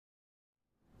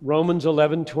Romans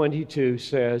 11:22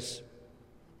 says,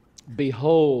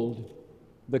 "Behold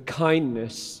the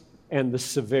kindness and the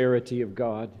severity of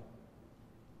God."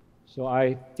 So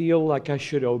I feel like I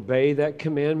should obey that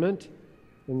commandment,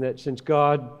 and that since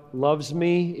God loves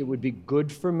me, it would be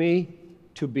good for me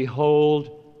to behold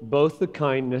both the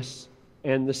kindness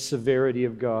and the severity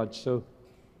of God. So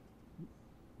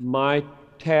my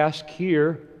task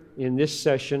here in this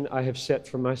session I have set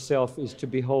for myself is to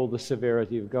behold the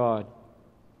severity of God.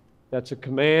 That's a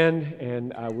command,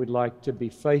 and I would like to be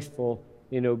faithful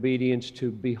in obedience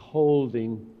to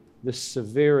beholding the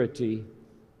severity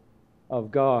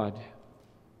of God.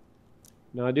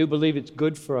 Now, I do believe it's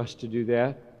good for us to do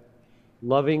that,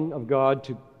 loving of God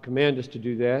to command us to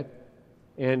do that,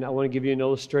 and I want to give you an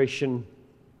illustration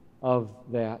of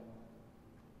that.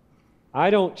 I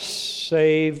don't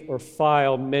save or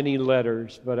file many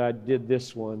letters, but I did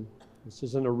this one. This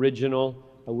is an original.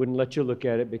 I wouldn't let you look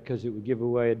at it because it would give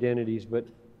away identities, but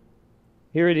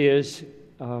here it is,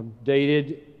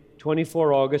 dated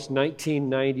 24 August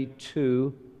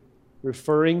 1992,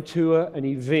 referring to an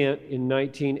event in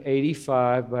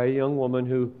 1985 by a young woman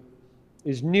who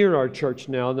is near our church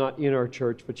now, not in our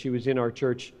church, but she was in our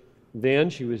church then.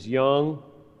 She was young.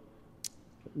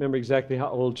 I don't remember exactly how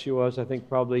old she was. I think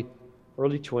probably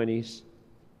early 20s.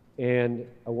 And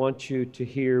I want you to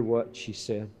hear what she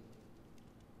said.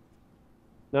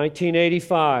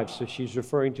 1985, so she's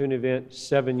referring to an event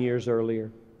 7 years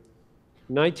earlier.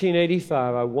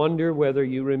 1985, I wonder whether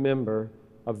you remember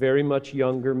a very much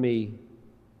younger me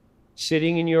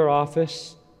sitting in your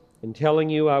office and telling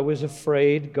you I was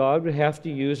afraid God would have to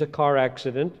use a car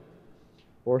accident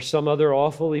or some other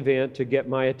awful event to get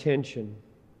my attention.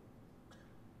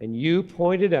 And you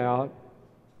pointed out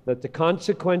that the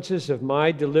consequences of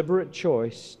my deliberate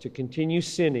choice to continue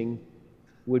sinning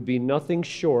would be nothing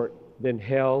short than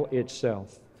hell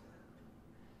itself.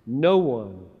 No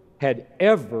one had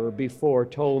ever before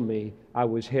told me I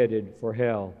was headed for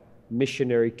hell.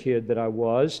 Missionary kid that I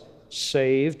was,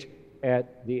 saved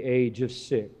at the age of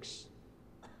 6.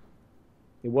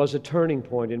 It was a turning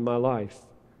point in my life,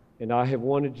 and I have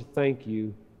wanted to thank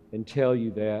you and tell you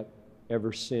that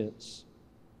ever since.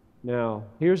 Now,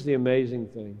 here's the amazing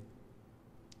thing.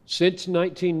 Since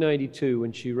 1992,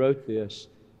 when she wrote this,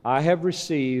 I have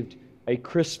received a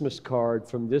Christmas card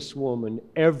from this woman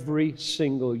every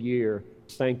single year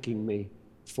thanking me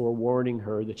for warning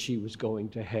her that she was going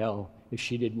to hell if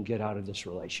she didn't get out of this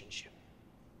relationship.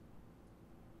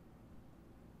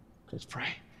 Let's pray.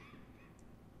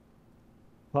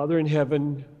 Father in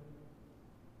heaven,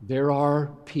 there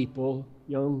are people,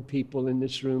 young people in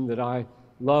this room that I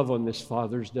love on this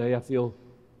Father's Day. I feel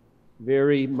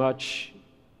very much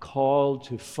called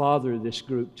to father this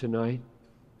group tonight,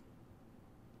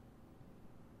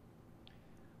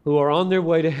 who are on their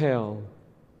way to hell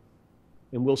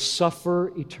and will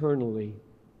suffer eternally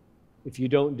if you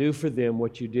don't do for them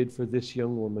what you did for this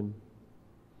young woman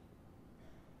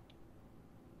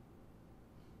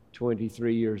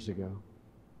 23 years ago.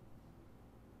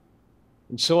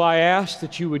 And so I ask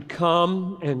that you would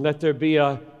come and let there be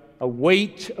a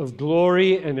weight of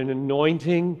glory and an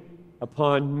anointing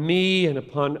upon me and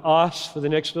upon us for the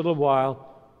next little while,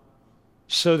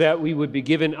 so that we would be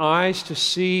given eyes to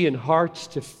see and hearts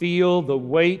to feel the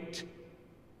weight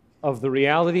of the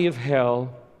reality of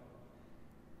hell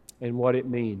and what it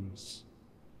means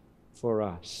for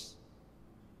us.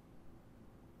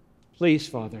 Please,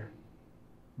 Father,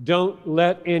 don't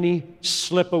let any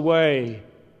slip away,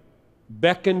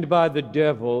 beckoned by the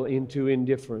devil into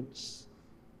indifference.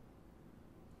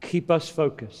 Keep us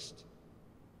focused.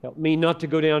 Help me not to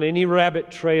go down any rabbit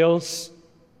trails,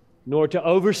 nor to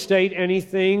overstate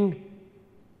anything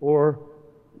or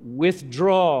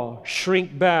withdraw,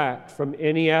 shrink back from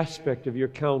any aspect of your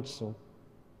counsel.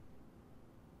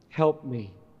 Help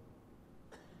me,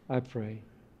 I pray,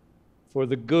 for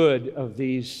the good of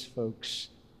these folks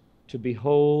to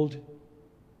behold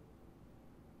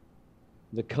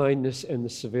the kindness and the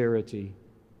severity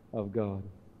of God.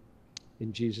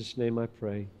 In Jesus' name I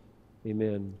pray,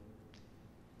 amen.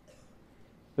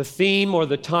 The theme or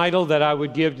the title that I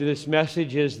would give to this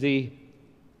message is the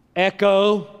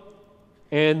echo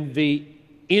and the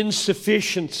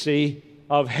insufficiency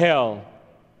of hell.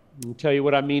 I'll tell you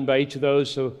what I mean by each of those,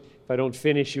 so if I don't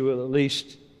finish, you will at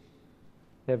least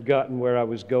have gotten where I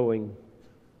was going.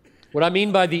 What I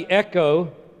mean by the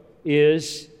echo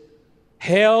is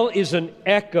hell is an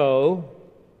echo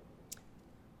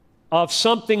of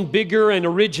something bigger and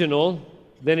original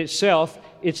than itself.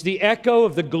 It's the echo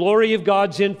of the glory of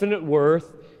God's infinite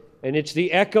worth, and it's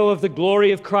the echo of the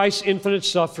glory of Christ's infinite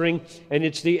suffering, and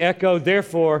it's the echo,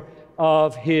 therefore,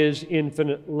 of His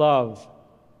infinite love.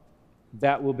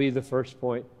 That will be the first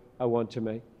point I want to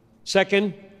make.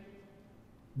 Second,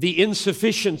 the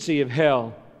insufficiency of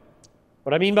hell.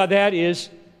 What I mean by that is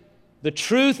the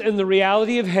truth and the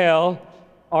reality of hell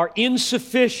are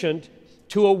insufficient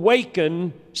to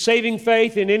awaken saving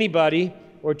faith in anybody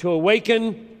or to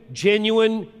awaken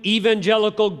genuine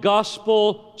evangelical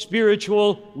gospel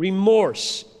spiritual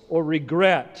remorse or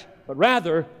regret. But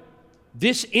rather,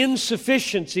 this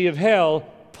insufficiency of hell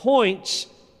points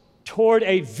toward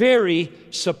a very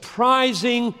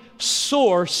surprising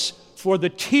source for the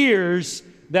tears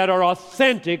that are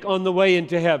authentic on the way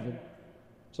into heaven.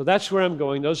 So that's where I'm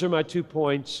going. Those are my 2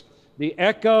 points. The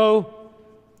echo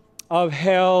of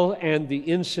hell and the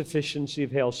insufficiency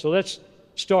of hell. So let's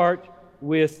start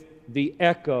with the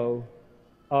echo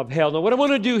of hell. Now, what I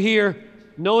want to do here,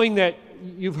 knowing that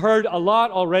you've heard a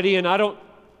lot already, and I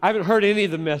haven't heard any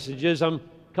of the messages. I'm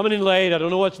coming in late. I don't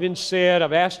know what's been said.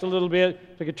 I've asked a little bit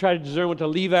if I could try to discern what to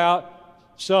leave out.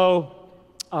 So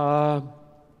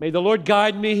may the Lord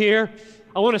guide me here.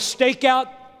 I want to stake out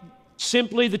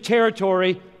simply the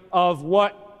territory of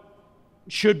what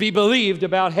should be believed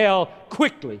about hell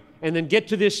quickly, and then get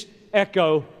to this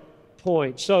echo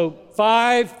point. So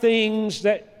 5 things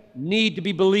that need to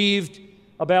be believed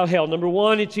about hell. Number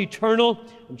 1, it's eternal.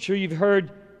 I'm sure you've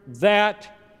heard that.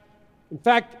 In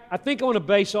fact, I think I want to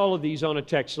base all of these on a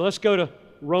text. So let's go to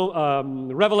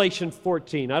Revelation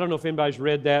 14. I don't know if anybody's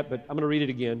read that, but I'm going to read it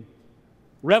again.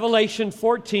 Revelation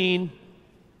 14,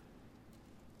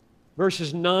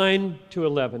 verses 9 to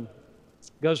 11.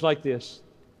 It goes like this.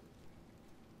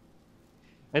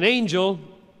 An angel,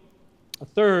 a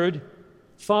third,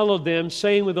 followed them,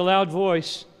 saying with a loud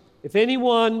voice, "If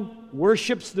anyone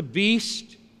worships the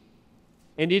beast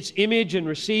and its image and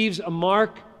receives a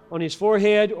mark on his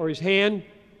forehead or his hand,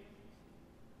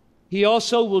 he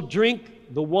also will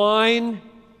drink the wine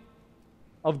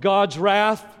of God's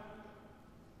wrath,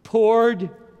 poured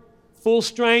full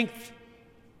strength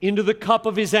into the cup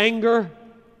of his anger,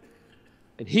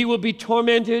 and he will be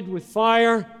tormented with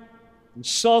fire and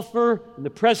sulfur in the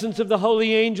presence of the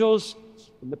holy angels,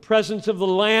 in the presence of the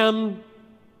Lamb,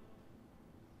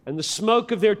 and the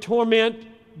smoke of their torment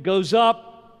goes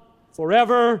up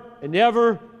forever and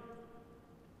ever,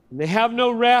 and they have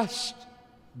no rest,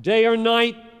 day or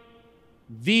night,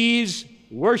 these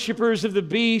worshipers of the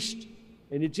beast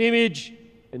and its image,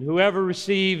 and whoever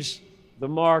receives the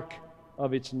mark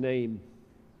of its name."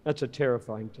 That's a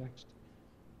terrifying text.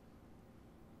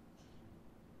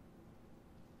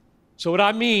 So what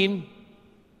I mean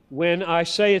when I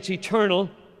say it's eternal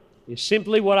is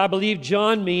simply what I believe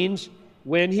John means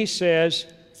when he says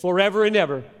forever and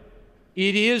ever.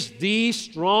 It is the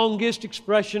strongest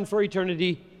expression for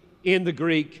eternity in the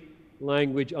Greek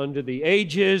language under the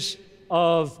ages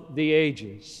of the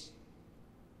ages.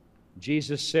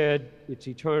 Jesus said it's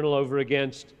eternal over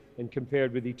against and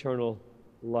compared with eternal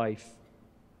life.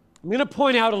 I'm going to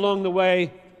point out along the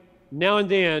way, now and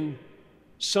then,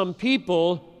 some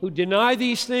people who deny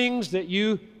these things that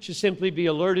you should simply be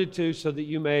alerted to so that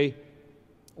you may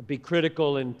be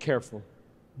critical and careful.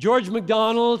 George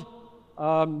MacDonald,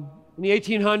 in the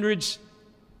 1800s,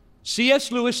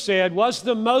 C.S. Lewis said, was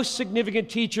the most significant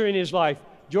teacher in his life.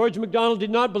 George MacDonald did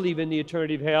not believe in the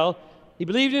eternity of hell. He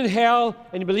believed in hell,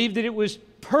 and he believed that it was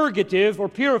purgative or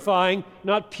purifying,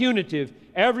 not punitive.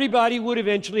 Everybody would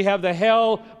eventually have the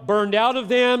hell burned out of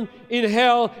them in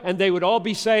hell, and they would all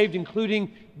be saved,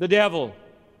 including the devil.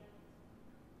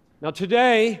 Now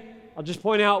today, I'll just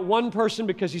point out one person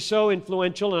because he's so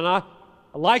influential, and I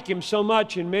like him so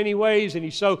much in many ways, and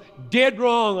he's so dead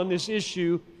wrong on this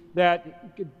issue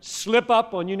that could slip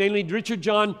up on you, namely Richard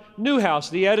John Newhouse,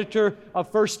 the editor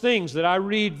of First Things that I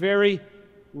read very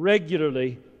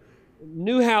regularly.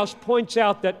 Newhouse points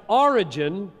out that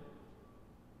Origen,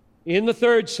 in the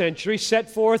 3rd century, set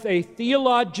forth a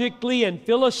theologically and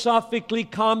philosophically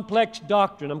complex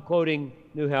doctrine, I'm quoting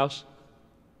Newhouse,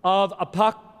 of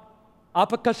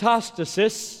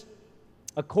apokatastasis,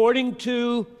 according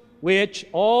to which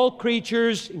all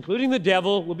creatures, including the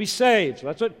devil, will be saved. So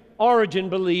that's what Origen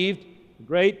believed, a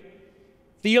great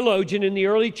theologian in the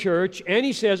early church. And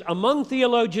he says, among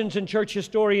theologians and church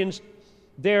historians,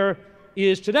 there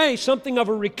is today something of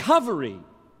a recovery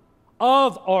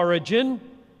of Origen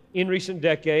in recent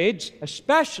decades,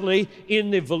 especially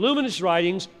in the voluminous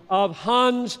writings of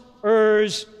Hans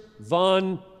Urs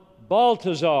von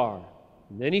Balthasar.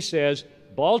 And then he says,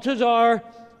 Balthasar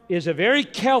has a very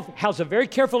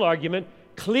careful argument,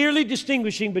 clearly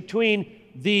distinguishing between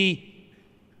the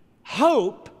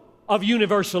hope of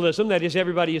universalism, that is,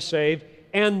 everybody is saved,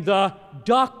 and the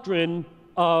doctrine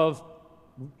of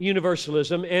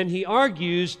universalism. And he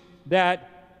argues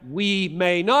that we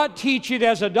may not teach it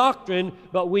as a doctrine,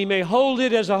 but we may hold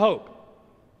it as a hope.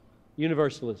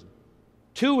 Universalism.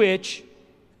 To which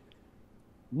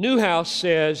Newhouse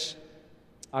says,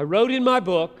 I wrote in my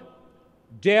book,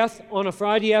 Death on a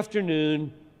Friday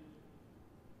Afternoon,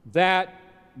 that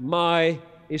my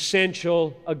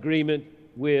essential agreement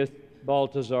with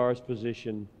Balthazar's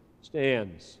position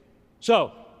stands.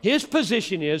 So, his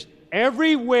position is,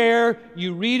 everywhere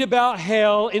you read about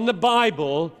hell in the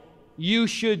Bible, you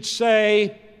should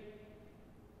say,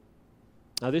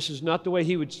 now this is not the way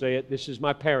he would say it, this is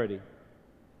my parody.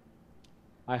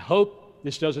 I hope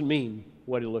this doesn't mean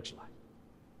what it looks like.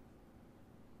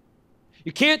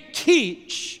 You can't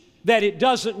teach that it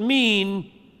doesn't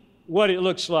mean what it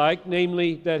looks like,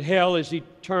 namely that hell is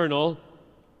eternal,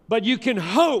 but you can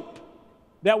hope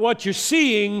that what you're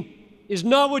seeing is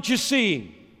not what you're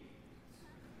seeing.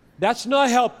 That's not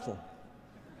helpful.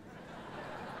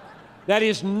 That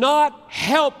is not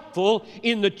helpful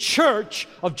in the church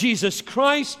of Jesus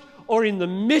Christ or in the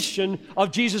mission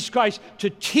of Jesus Christ. To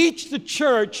teach the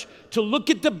church to look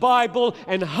at the Bible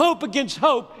and hope against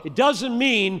hope, it doesn't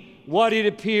mean what it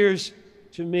appears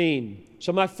to mean.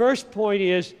 So my first point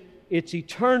is, it's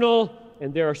eternal,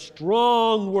 and there are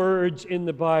strong words in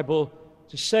the Bible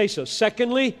to say so.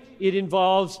 Secondly, it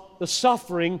involves the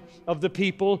suffering of the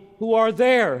people who are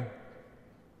there.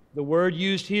 The word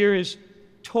used here is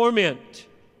torment.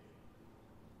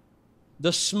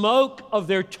 The smoke of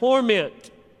their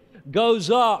torment goes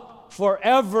up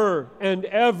forever and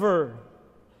ever.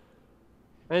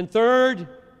 And third,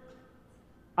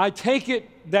 I take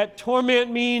it that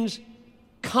torment means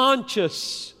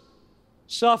conscious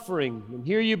suffering. And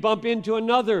here you bump into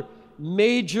another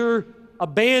major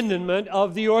abandonment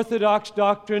of the Orthodox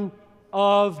doctrine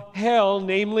of hell,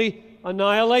 namely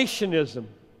annihilationism.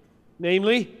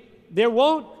 Namely, there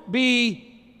won't be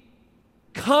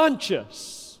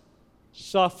conscious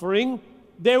suffering.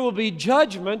 There will be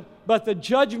judgment, but the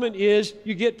judgment is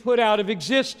you get put out of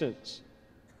existence.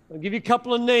 I'll give you a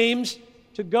couple of names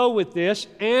to go with this,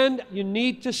 and you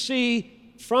need to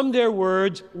see from their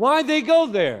words why they go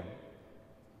there.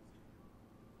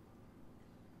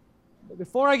 But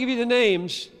before I give you the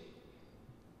names,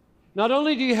 not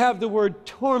only do you have the word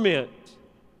torment,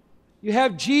 you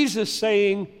have Jesus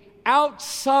saying,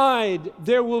 outside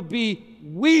there will be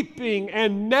weeping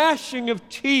and gnashing of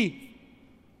teeth.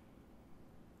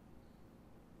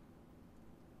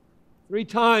 3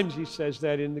 times he says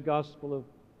that in the Gospel of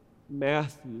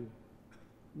Matthew.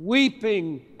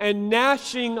 Weeping and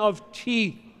gnashing of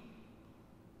teeth.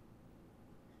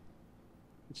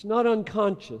 It's not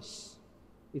unconscious.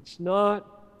 It's not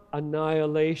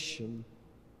annihilation.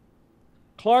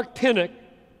 Clark Pinnock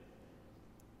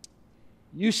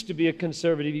used to be a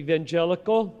conservative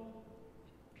evangelical,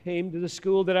 came to the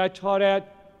school that I taught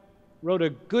at, wrote a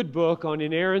good book on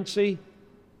inerrancy.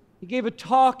 He gave a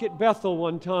talk at Bethel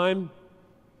one time.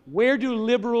 Where do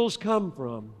liberals come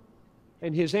from?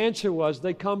 And his answer was,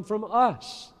 they come from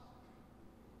us,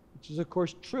 which is, of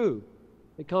course, true.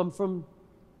 They come from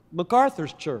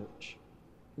MacArthur's church,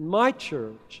 and my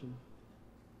church. And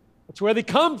that's where they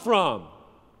come from.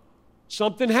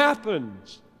 Something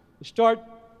happens. They start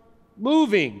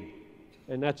moving,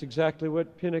 and that's exactly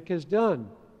what Pinnock has done.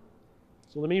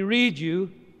 So let me read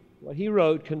you what he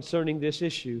wrote concerning this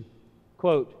issue.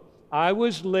 Quote, I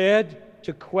was led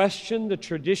to question the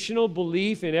traditional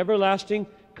belief in everlasting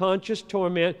conscious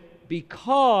torment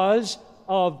because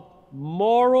of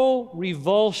moral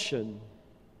revulsion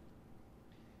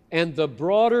and the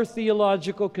broader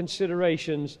theological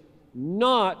considerations,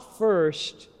 not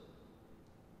first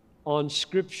on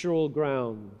scriptural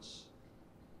grounds.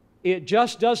 It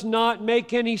just does not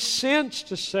make any sense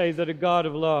to say that a God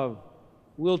of love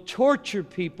will torture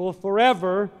people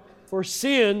forever for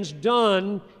sins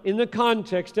done in the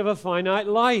context of a finite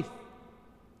life.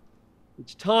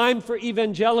 It's time for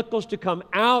evangelicals to come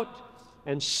out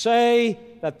and say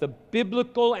that the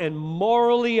biblical and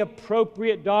morally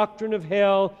appropriate doctrine of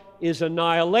hell is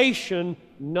annihilation,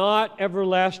 not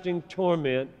everlasting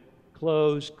torment.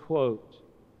 Close quote.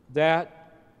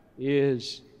 That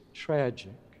is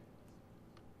tragic.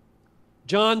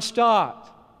 John Stott,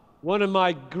 one of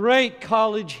my great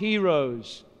college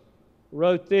heroes,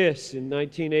 wrote this in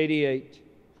 1988.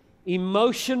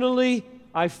 Emotionally,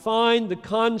 I find the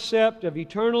concept of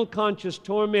eternal conscious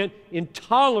torment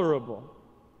intolerable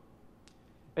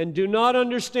and do not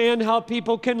understand how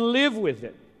people can live with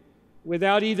it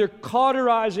without either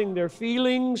cauterizing their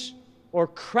feelings or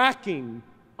cracking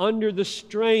under the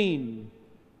strain.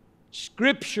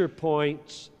 Scripture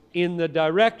points in the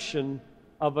direction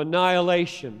of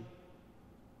annihilation.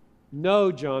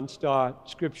 No, John Stott,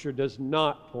 Scripture does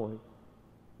not point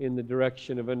in the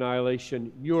direction of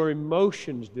annihilation. Your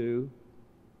emotions do.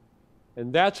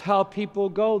 And that's how people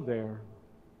go there.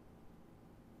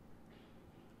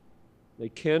 They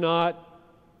cannot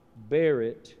bear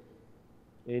it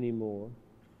anymore.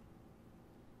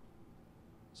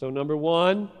 So number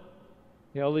one,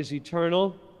 hell is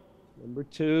eternal. Number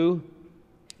two,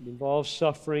 it involves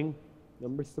suffering.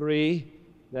 Number three,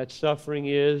 that suffering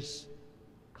is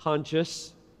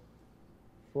conscious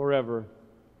forever.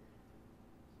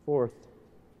 Fourth,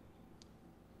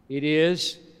 it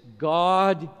is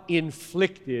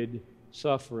God-inflicted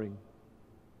suffering.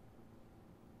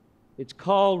 It's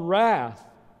called wrath.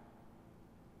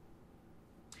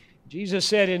 Jesus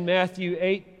said in Matthew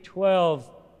 8:12,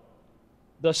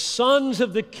 the sons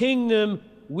of the kingdom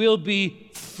will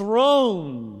be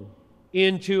thrown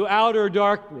into outer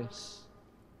darkness.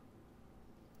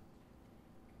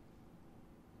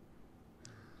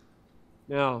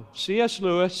 Now, C.S.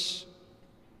 Lewis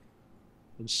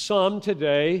and some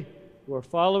today who are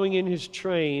following in his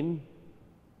train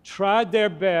tried their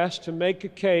best to make a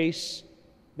case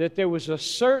that there was a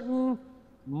certain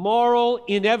moral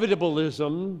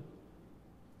inevitabilism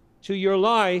to your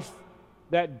life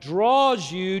that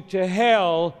draws you to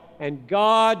hell, and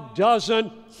God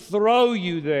doesn't throw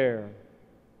you there.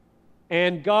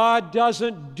 And God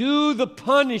doesn't do the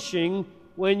punishing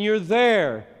when you're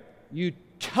there. You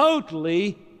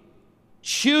totally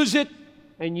choose it,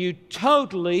 and you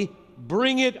totally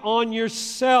bring it on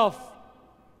yourself.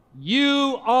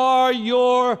 You are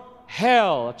your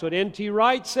hell. That's what N.T.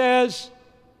 Wright says,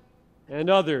 and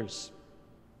others.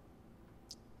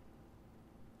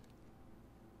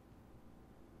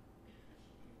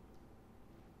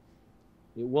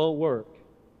 It won't work.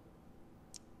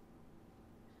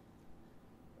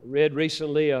 I read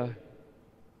recently a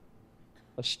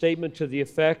statement to the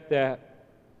effect that,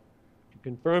 to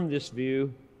confirm this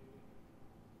view,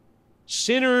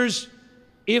 sinners,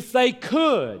 if they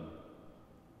could,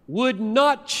 would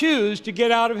not choose to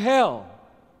get out of hell.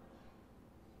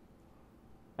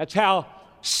 That's how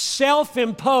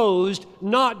self-imposed,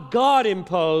 not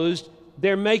God-imposed,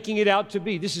 they're making it out to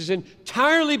be. This is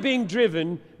entirely being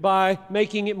driven by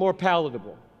making it more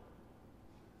palatable.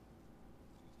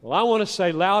 Well, I want to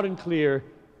say loud and clear,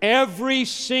 every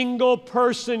single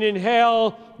person in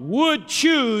hell would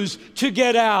choose to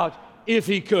get out if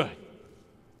he could.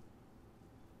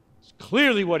 It's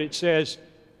clearly what it says,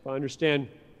 if I understand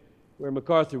where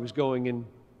MacArthur was going in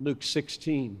Luke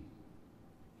 16.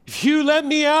 If you let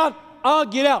me out, I'll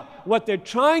get out. What they're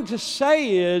trying to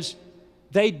say is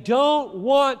they don't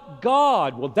want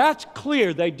God. Well, that's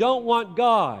clear. They don't want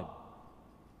God.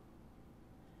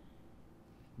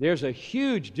 There's a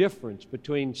huge difference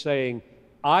between saying,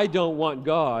 I don't want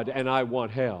God and I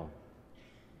want hell.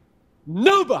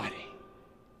 Nobody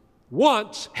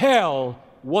wants hell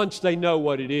once they know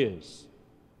what it is.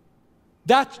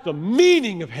 That's the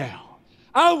meaning of hell.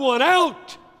 I want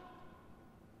out,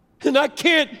 and I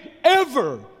can't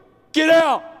ever get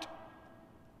out.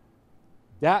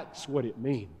 That's what it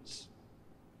means.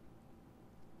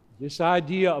 This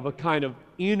idea of a kind of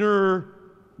inner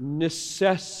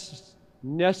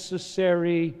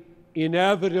necessary,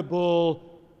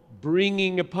 inevitable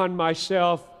bringing upon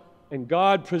myself, and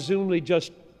God presumably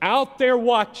just out there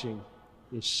watching,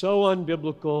 is so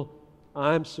unbiblical.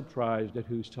 I'm surprised at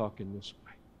who's talking this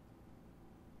way.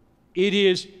 It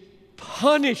is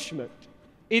punishment.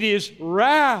 It is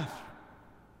wrath.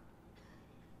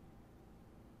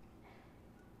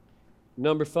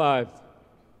 Number 5.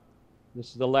 This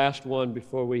is the last one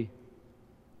before we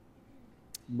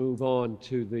move on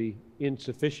to the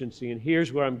insufficiency. And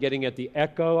here's where I'm getting at the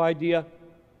echo idea.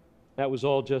 That was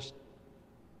all just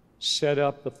set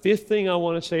up. The 5th thing I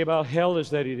want to say about hell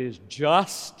is that it is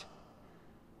just,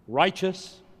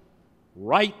 righteous,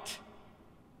 right.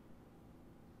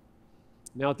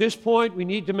 Now, at this point, we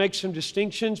need to make some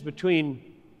distinctions between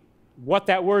what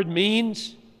that word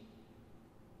means.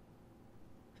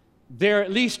 There are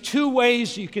at least 2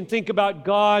 ways you can think about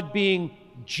God being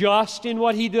just in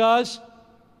what He does.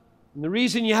 And the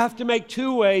reason you have to make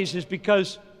 2 ways is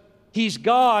because He's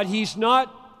God. He's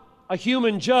not a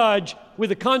human judge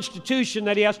with a constitution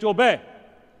that He has to obey.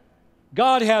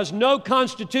 God has no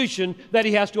constitution that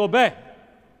He has to obey.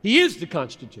 He is the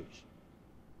Constitution.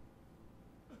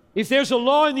 If there's a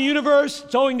law in the universe,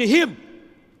 it's owing to Him.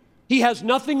 He has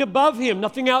nothing above Him,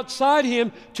 nothing outside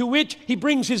Him, to which He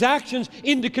brings His actions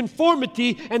into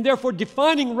conformity, and therefore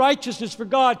defining righteousness for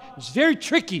God is very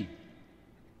tricky.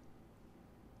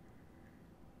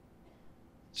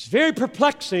 It's very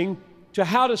perplexing to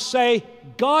how to say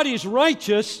God is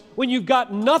righteous when you've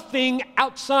got nothing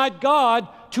outside God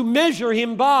to measure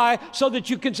him by so that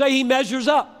you can say he measures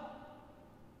up.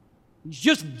 He's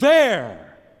just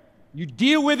there. You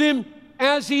deal with him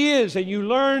as he is, and you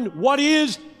learn what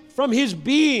is from his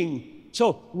being.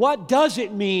 So what does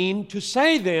it mean to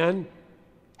say then,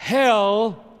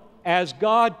 hell, as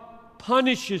God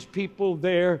punishes people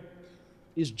there,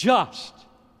 is just?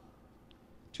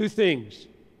 Two things.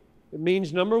 It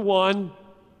means, number one,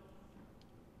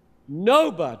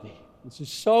 nobody, this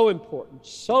is so important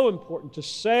to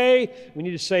say, we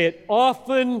need to say it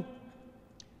often,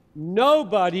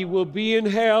 nobody will be in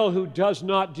hell who does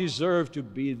not deserve to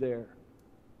be there.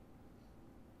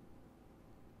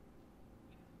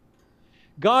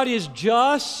 God is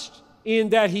just in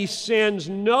that he sends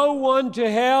no one to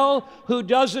hell who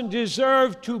doesn't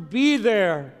deserve to be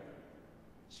there.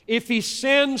 If he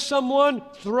sends someone,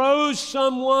 throws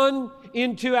someone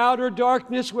into outer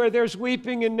darkness where there's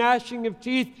weeping and gnashing of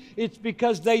teeth, it's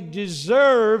because they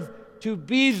deserve to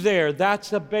be there. That's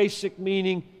the basic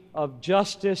meaning of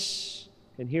justice.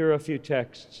 And here are a few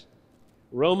texts.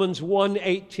 Romans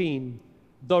 1:18.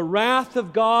 The wrath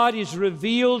of God is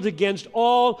revealed against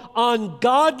all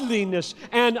ungodliness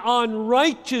and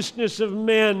unrighteousness of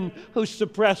men who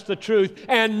suppress the truth,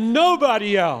 and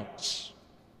nobody else.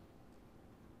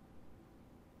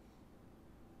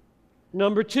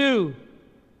 Number two,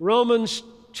 Romans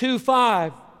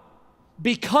 2:5.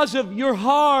 Because of your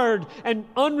hard and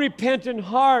unrepentant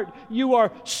heart, you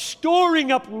are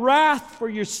storing up wrath for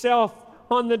yourself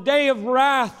on the day of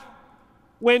wrath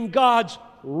when God's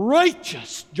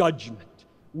righteous judgment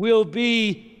will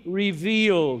be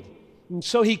revealed. And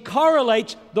so he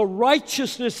correlates the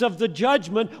righteousness of the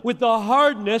judgment with the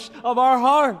hardness of our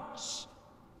hearts.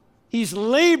 He's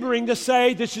laboring to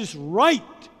say this is right.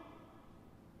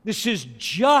 This is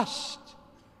just.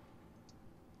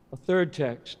 A third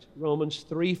text, Romans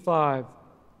 3:5.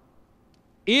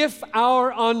 If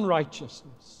our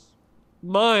unrighteousness,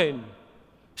 mine,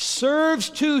 serves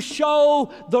to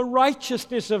show the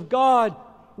righteousness of God,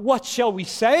 what shall we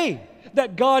say?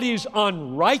 That God is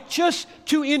unrighteous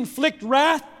to inflict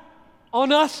wrath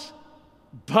on us?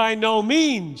 By no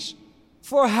means.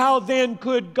 For how then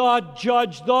could God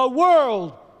judge the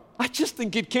world? I just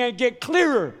think it can't get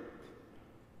clearer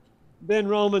than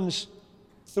Romans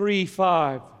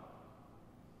 3:5.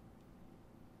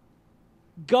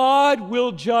 God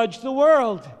will judge the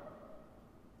world.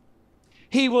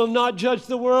 He will not judge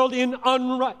the world in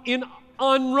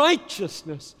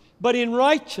unrighteousness, but in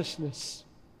righteousness.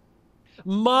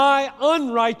 My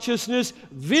unrighteousness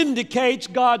vindicates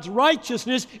God's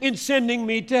righteousness in sending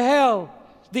me to hell.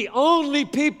 The only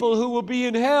people who will be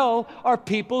in hell are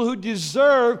people who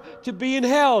deserve to be in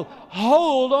hell.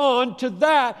 Hold on to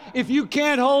that. If you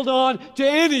can't hold on to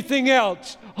anything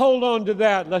else, hold on to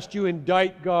that, lest you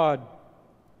indict God.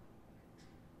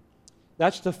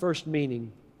 That's the first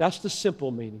meaning. That's the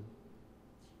simple meaning.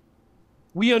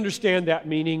 We understand that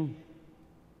meaning.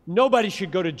 Nobody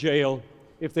should go to jail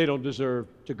if they don't deserve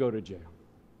to go to jail.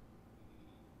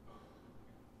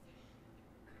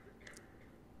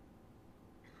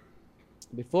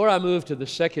 Before I move to the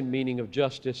second meaning of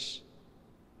justice,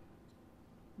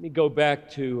 let me go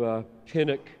back to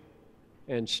Pinnock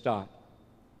and Stott.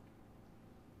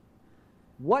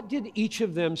 What did each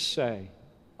of them say?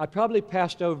 I probably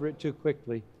passed over it too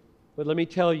quickly, but let me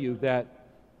tell you that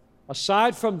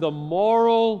aside from the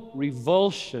moral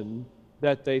revulsion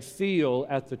that they feel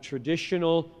at the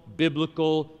traditional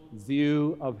biblical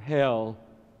view of hell,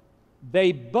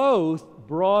 they both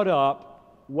brought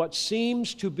up what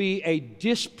seems to be a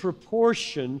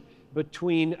disproportion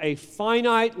between a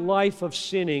finite life of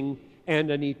sinning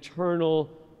and an eternal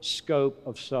scope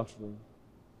of suffering.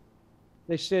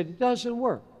 They said, it doesn't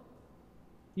work.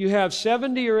 You have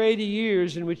 70 or 80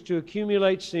 years in which to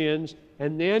accumulate sins,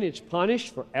 and then it's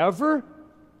punished forever?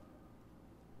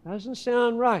 Doesn't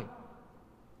sound right.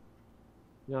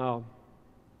 Now,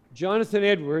 Jonathan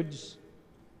Edwards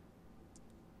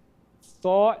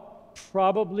thought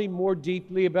probably more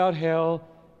deeply about hell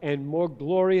and more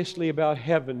gloriously about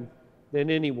heaven than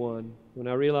anyone. When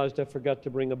I realized I forgot to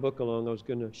bring a book along, I was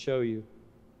going to show you.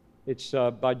 It's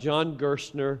by John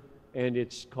Gerstner, and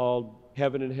it's called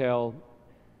Heaven and Hell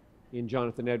in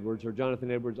Jonathan Edwards, or Jonathan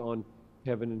Edwards on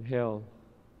Heaven and Hell.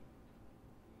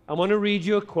 I want to read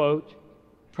you a quote,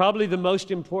 probably the most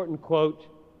important quote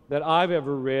that I've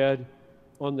ever read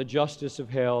on the justice of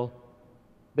hell,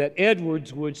 that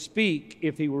Edwards would speak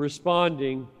if he were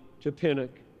responding to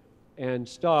Pinnock and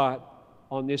Stott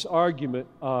on this argument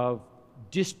of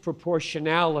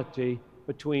disproportionality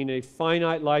between a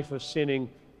finite life of sinning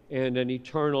and an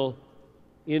eternal,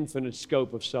 infinite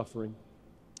scope of suffering.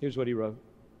 Here's what he wrote.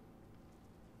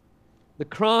 The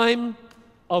crime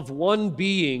of one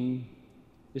being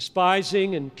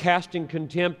despising and casting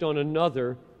contempt on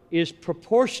another is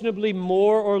proportionably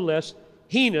more or less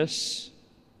heinous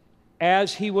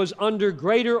as he was under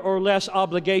greater or less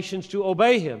obligations to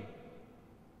obey him.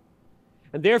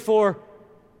 And therefore,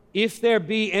 if there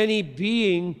be any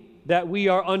being that we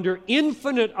are under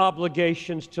infinite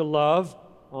obligations to love,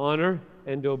 honor,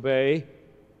 and obey,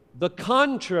 the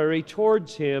contrary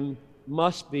towards him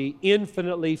must be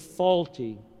infinitely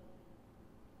faulty.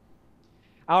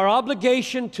 Our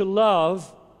obligation to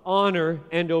love, honor,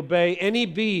 and obey any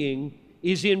being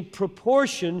is in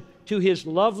proportion to his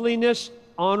loveliness,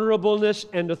 honorableness,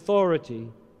 and authority.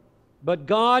 But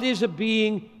God is a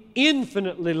being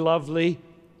infinitely lovely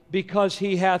because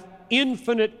he hath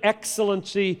infinite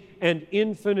excellency and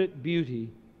infinite beauty.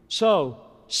 So,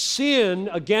 sin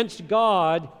against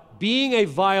God, being a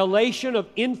violation of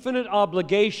infinite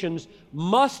obligations,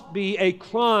 must be a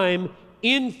crime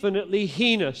infinitely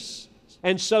heinous,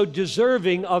 and so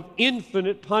deserving of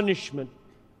infinite punishment.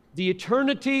 The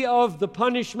eternity of the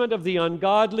punishment of the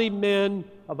ungodly men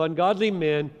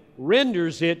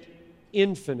renders it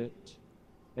infinite,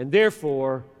 and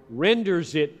therefore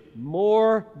renders it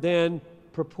more than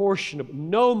proportionable,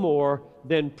 no more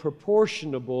than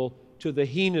proportionable to the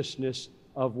heinousness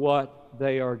of what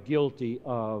they are guilty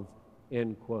of,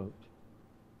 end quote.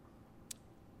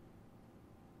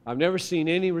 I've never seen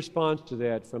any response to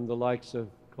that from the likes of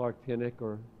Clark Pinnock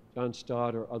or John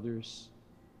Stott or others.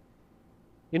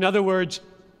 In other words,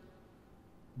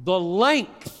 the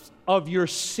length of your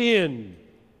sin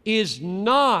is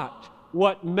not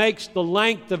what makes the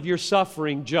length of your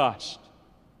suffering just.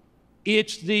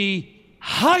 It's the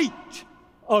height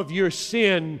of your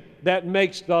sin that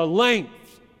makes the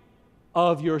length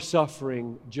of your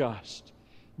suffering just.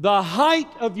 The height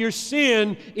of your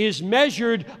sin is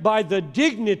measured by the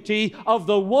dignity of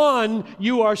the one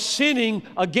you are sinning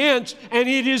against, and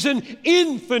it is an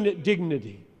infinite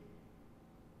dignity.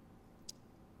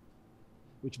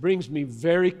 Which brings me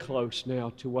very close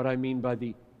now to what I mean by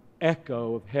the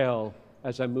echo of hell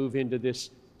as I move into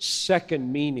this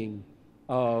second meaning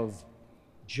of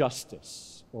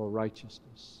justice or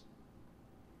righteousness.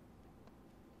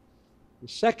 The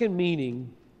second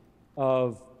meaning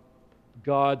of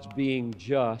God's being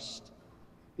just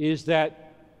is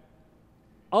that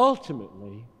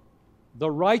ultimately the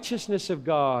righteousness of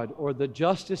God or the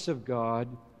justice of God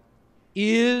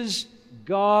is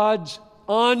God's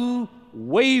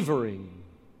unwavering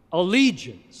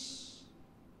allegiance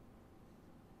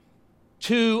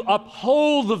to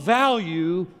uphold the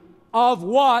value of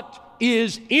what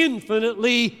is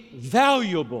infinitely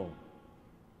valuable,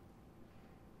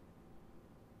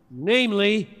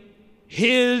 namely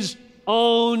His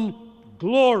own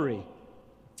glory.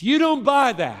 If you don't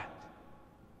buy that,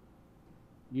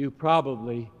 you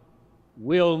probably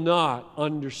will not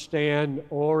understand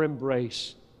or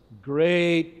embrace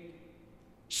great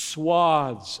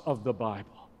swaths of the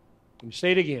Bible. Let me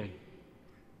say it again.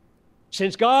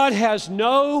 Since God has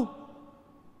no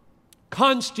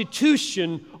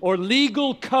constitution or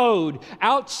legal code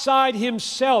outside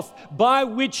Himself by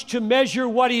which to measure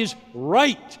what is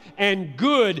right and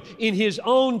good in His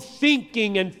own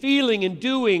thinking and feeling and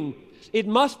doing, it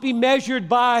must be measured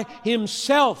by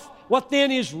Himself. What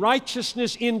then is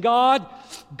righteousness in God?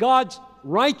 God's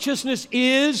righteousness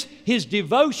is His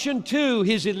devotion to,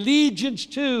 His allegiance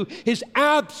to, His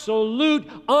absolute,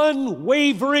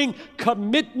 unwavering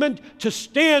commitment to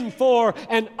stand for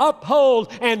and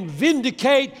uphold and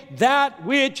vindicate that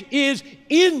which is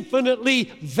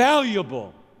infinitely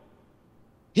valuable.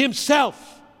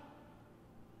 Himself.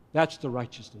 That's the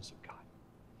righteousness of God.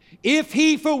 If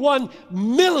He, for 1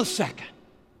 millisecond,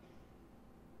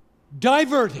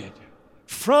 diverted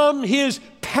from His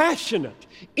passionate,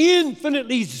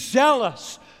 infinitely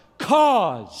zealous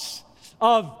cause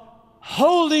of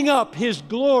holding up His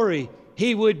glory,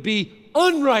 He would be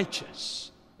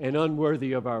unrighteous and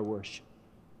unworthy of our worship.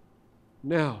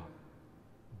 Now,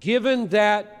 given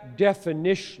that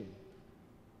definition,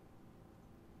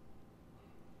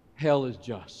 hell is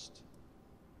just,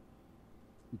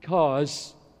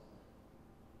 because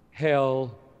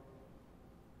hell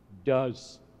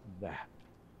does that.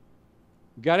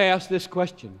 You've got to ask this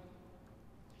question.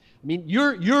 I mean,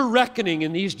 you're reckoning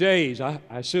in these days, I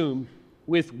assume,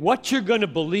 with what you're going to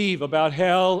believe about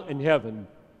hell and heaven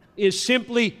is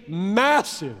simply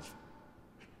massive.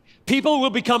 People will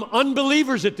become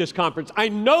unbelievers at this conference. I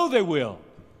know they will.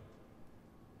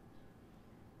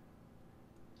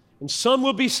 And some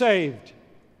will be saved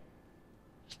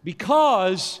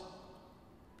because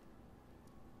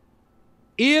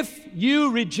if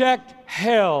you reject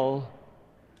hell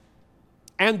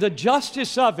and the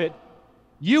justice of it,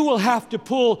 you will have to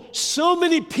pull so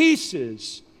many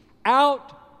pieces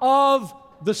out of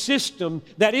the system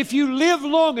that if you live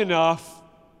long enough,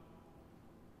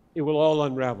 it will all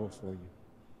unravel for you.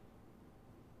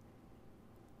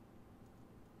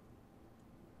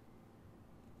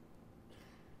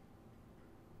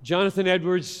 Jonathan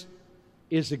Edwards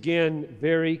is again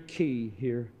very key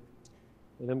here.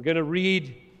 And I'm going to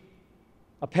read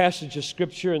a passage of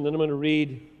Scripture, and then I'm going to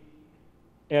read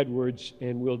Edwards,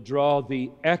 and we'll draw the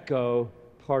echo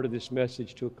part of this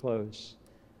message to a close,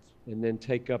 and then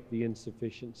take up the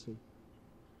insufficiency.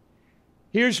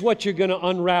 Here's what you're going to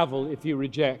unravel if you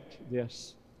reject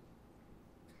this.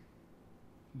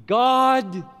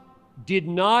 God did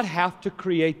not have to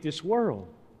create this world.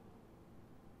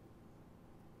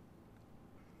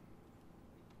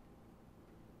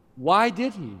 Why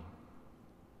did He?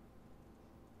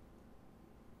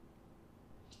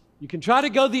 You can try to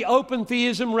go the open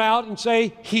theism route and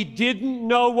say He didn't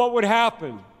know what would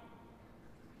happen.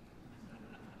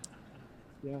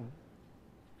 Yeah.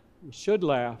 You should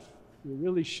laugh. You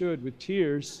really should, with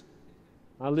tears.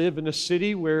 I live in a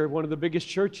city where one of the biggest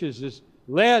churches is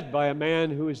led by a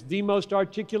man who is the most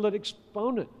articulate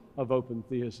exponent of open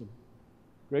theism,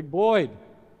 Greg Boyd.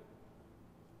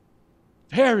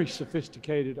 Very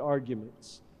sophisticated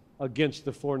arguments against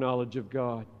the foreknowledge of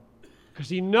God. Because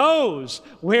he knows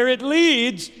where it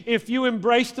leads if you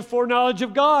embrace the foreknowledge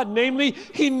of God. Namely,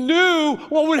 He knew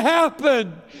what would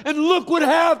happen. And look what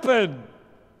happened.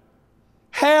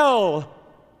 Hell.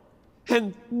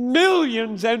 And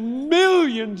millions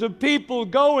of people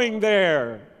going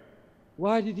there.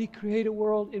 Why did He create a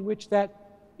world in which that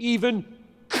even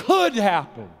could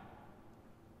happen?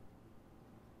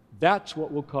 That's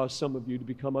what will cause some of you to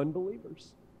become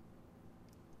unbelievers.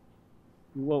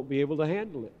 You won't be able to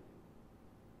handle it.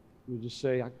 You just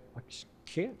say, I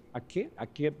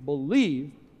can't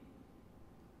believe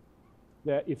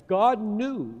that if God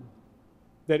knew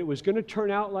that it was going to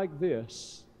turn out like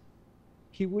this,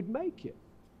 He would make it.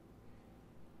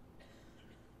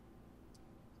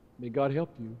 May God help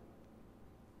you.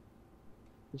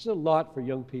 This is a lot for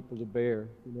young people to bear,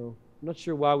 you know. I'm not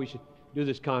sure why we should do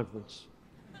this conference.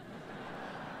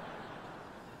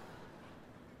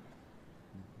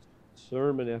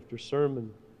 Sermon after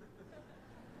sermon.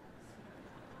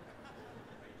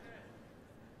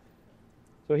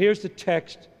 So here's the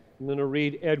text. I'm going to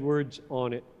read Edwards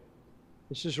on it.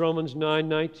 This is Romans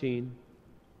 9:19.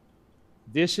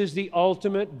 This is the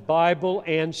ultimate Bible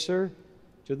answer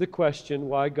to the question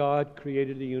why God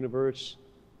created a universe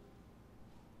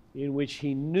in which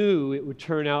He knew it would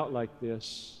turn out like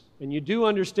this. And you do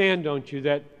understand, don't you,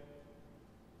 that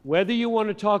whether you want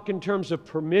to talk in terms of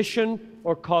permission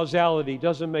or causality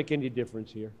doesn't make any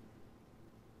difference here.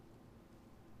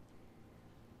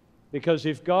 Because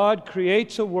if God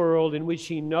creates a world in which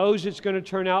He knows it's going to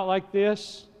turn out like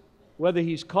this, whether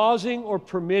He's causing or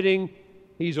permitting,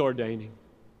 He's ordaining.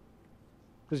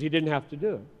 Because He didn't have to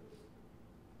do it.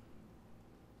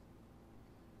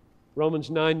 Romans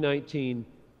 9:19,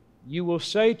 you will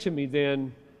say to me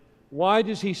then, why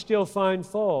does He still find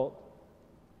fault?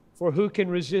 For who can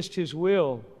resist His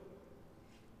will?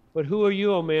 But who are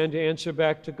you, O man, to answer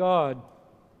back to God?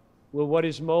 Will what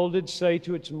is molded say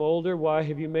to its molder, why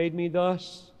have you made me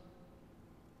thus?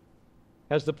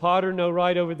 Has the potter no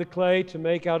right over the clay to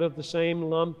make out of the same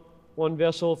lump one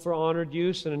vessel for honored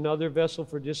use and another vessel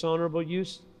for dishonorable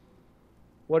use?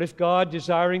 What if God,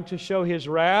 desiring to show His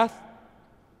wrath?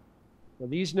 Now,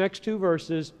 these next two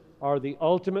verses are the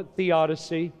ultimate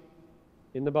theodicy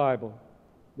in the Bible.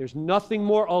 There's nothing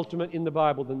more ultimate in the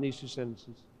Bible than these two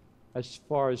sentences as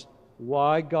far as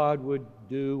why God would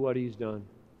do what He's done.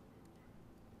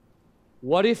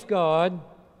 What if God,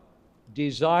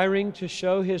 desiring to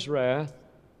show His wrath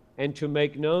and to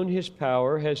make known His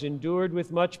power, has endured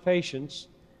with much patience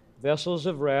vessels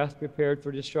of wrath prepared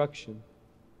for destruction,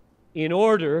 in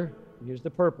order, here's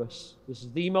the purpose, this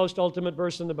is the most ultimate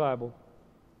verse in the Bible,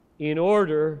 in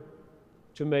order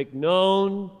to make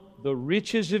known the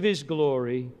riches of His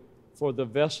glory for the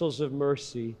vessels of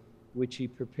mercy which He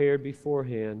prepared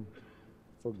beforehand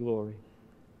for glory.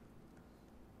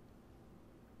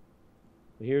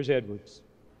 Here's Edwards.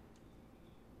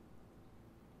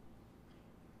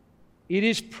 It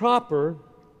is proper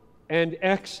and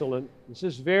excellent. This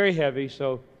is very heavy,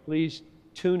 so please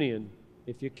tune in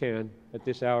if you can at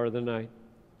this hour of the night.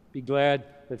 Be glad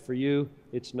that for you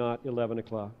it's not 11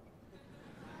 o'clock.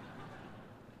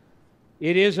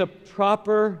 It is a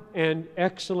proper and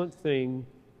excellent thing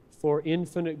for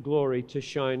infinite glory to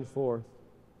shine forth.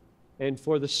 And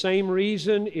for the same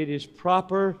reason, it is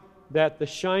proper that the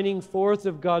shining forth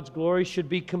of God's glory should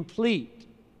be complete.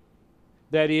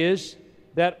 That is,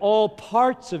 that all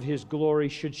parts of His glory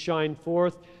should shine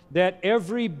forth, that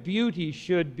every beauty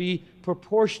should be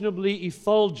proportionably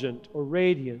effulgent or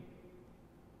radiant,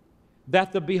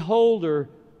 that the beholder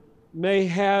may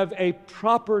have a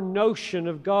proper notion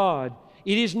of God.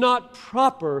 It is not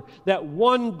proper that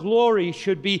one glory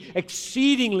should be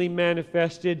exceedingly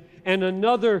manifested and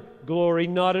another glory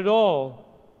not at all.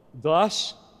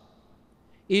 Thus,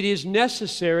 it is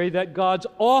necessary that God's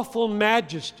awful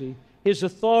majesty, His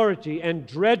authority and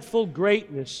dreadful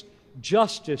greatness,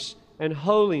 justice and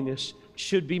holiness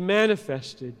should be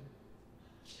manifested.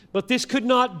 But this could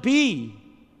not be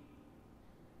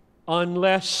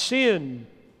unless sin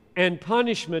and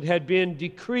punishment had been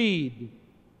decreed,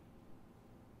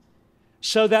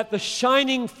 so that the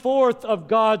shining forth of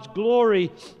God's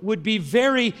glory would be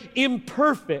very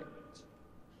imperfect,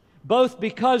 both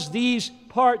because these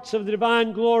parts of the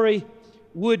divine glory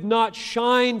would not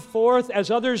shine forth as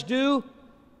others do,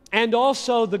 and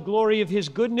also the glory of His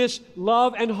goodness,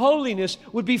 love, and holiness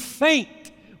would be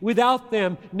faint without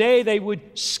them. Nay, they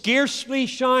would scarcely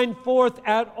shine forth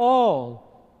at all.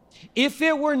 If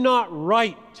it were not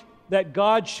right that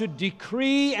God should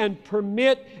decree and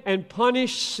permit and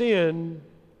punish sin,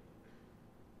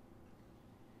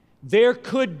 there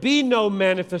could be no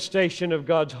manifestation of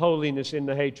God's holiness in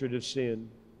the hatred of sin,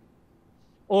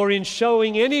 or in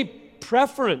showing any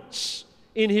preference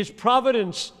in His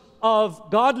providence of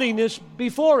godliness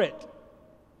before it.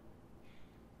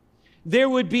 There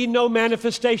would be no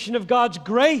manifestation of God's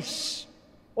grace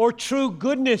or true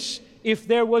goodness if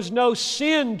there was no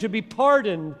sin to be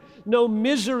pardoned, no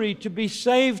misery to be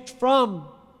saved from.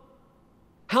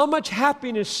 How much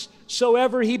happiness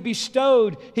soever He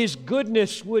bestowed, His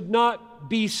goodness would not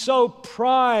be so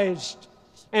prized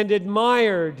and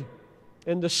admired,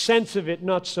 and the sense of it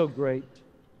not so great.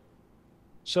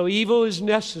 So evil is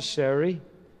necessary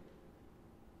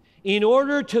in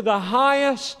order to the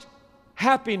highest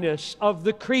happiness of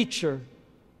the creature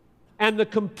and the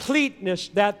completeness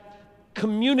that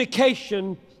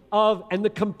communication of, and the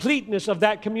completeness of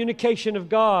that communication of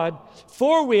God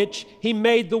for which He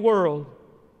made the world.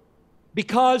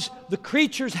 Because the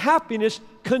creature's happiness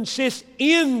consists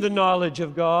in the knowledge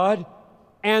of God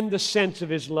and the sense of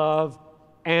His love.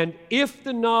 And if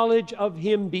the knowledge of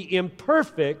Him be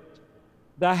imperfect,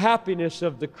 the happiness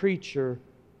of the creature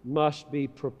must be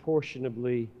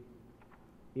proportionably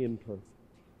imperfect.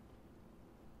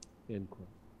 End quote.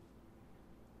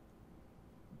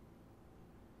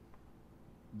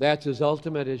 That's as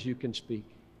ultimate as you can speak.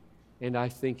 And I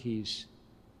think he's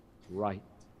right.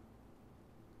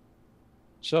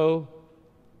 So,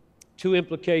 two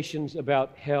implications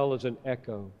about hell as an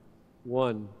echo.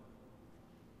 One,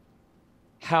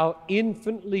 how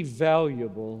infinitely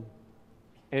valuable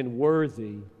and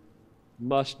worthy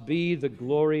must be the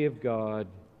glory of God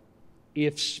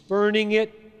if spurning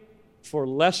it for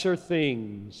lesser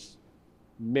things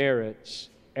merits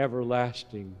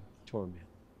everlasting torment.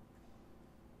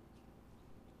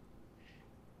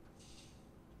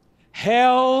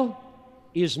 Hell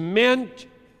is meant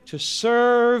to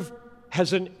serve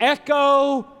as an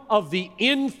echo of the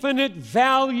infinite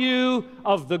value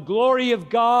of the glory of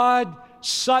God,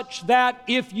 such that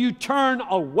if you turn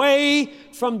away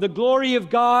from the glory of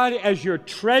God as your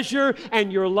treasure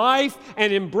and your life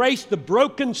and embrace the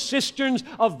broken cisterns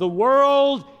of the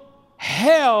world,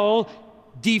 hell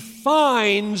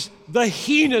defines the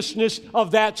heinousness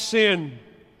of that sin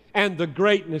and the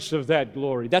greatness of that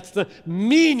glory. That's the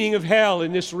meaning of hell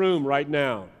in this room right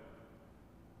now.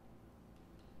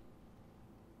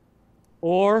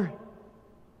 Or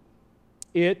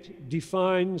it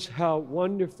defines how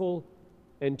wonderful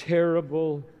and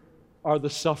terrible are the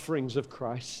sufferings of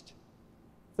Christ.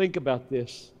 Think about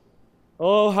this.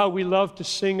 Oh, how we love to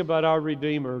sing about our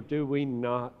Redeemer, do we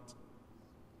not?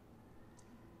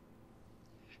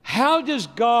 How does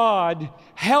God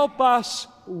help us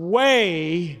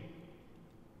weigh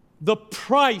the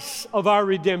price of our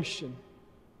redemption?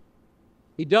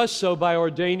 He does so by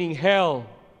ordaining hell.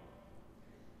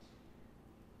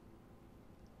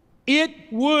 It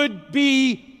would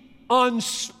be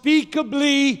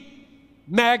unspeakably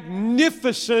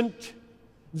magnificent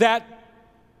that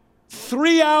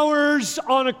 3 hours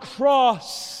on a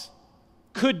cross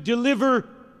could deliver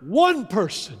one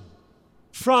person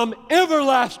from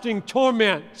everlasting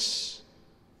torments.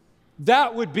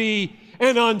 That would be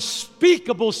an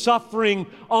unspeakable suffering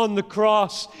on the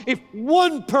cross if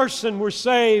one person were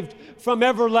saved from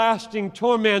everlasting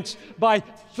torments by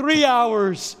 3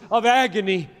 hours of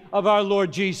agony of our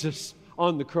Lord Jesus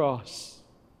on the cross.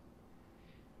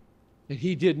 And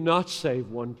He did not save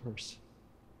one person.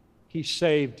 He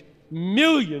saved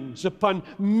millions upon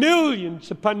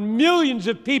millions upon millions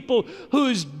of people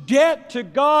whose debt to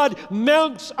God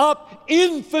mounts up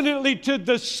infinitely to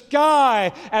the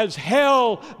sky as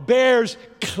hell bears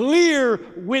clear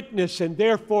witness. And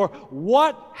therefore,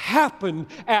 what happened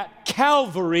at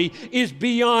Calvary is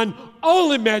beyond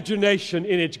all imagination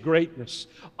in its greatness,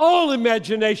 all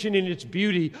imagination in its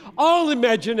beauty, all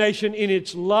imagination in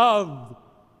its love.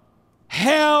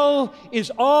 Hell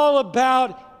is all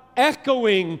about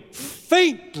echoing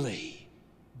faintly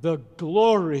the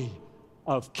glory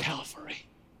of Calvary.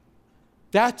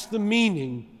 That's the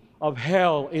meaning of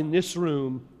hell in this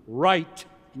room right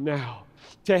now.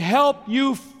 To help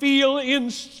you feel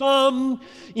in some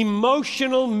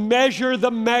emotional measure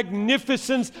the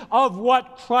magnificence of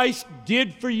what Christ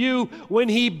did for you when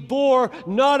He bore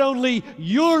not only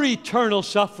your eternal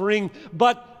suffering,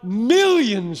 but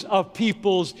millions of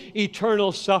people's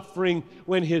eternal suffering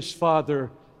when His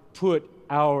Father put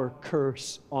our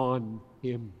curse on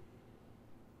Him.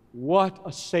 What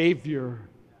a Savior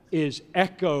is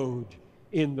echoed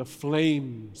in the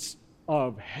flames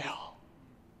of hell.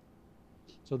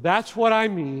 So that's what I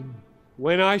mean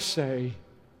when I say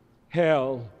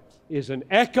hell is an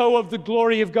echo of the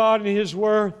glory of God and His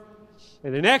worth,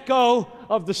 and an echo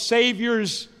of the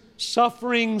Savior's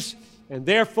sufferings, and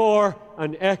therefore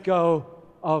an echo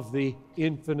of the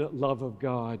infinite love of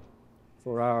God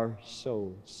for our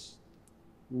souls.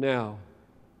 Now,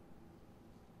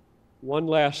 one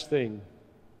last thing.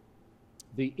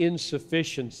 The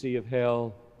insufficiency of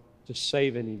hell to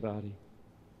save anybody.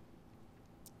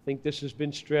 I think this has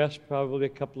been stressed probably a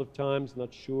couple of times,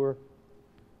 not sure.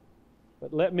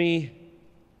 But let me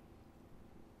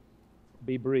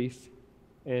be brief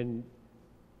and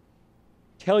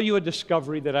tell you a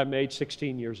discovery that I made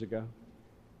 16 years ago.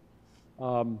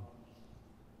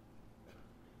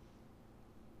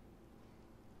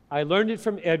 I learned it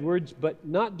from Edwards, but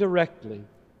not directly.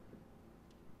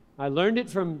 I learned it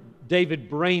from David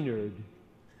Brainerd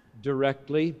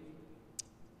directly.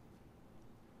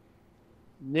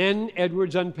 And then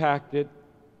Edwards unpacked it,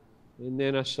 and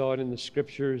then I saw it in the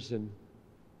Scriptures, and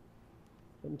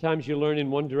sometimes you learn in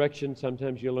one direction,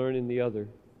 sometimes you learn in the other.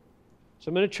 So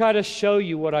I'm going to try to show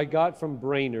you what I got from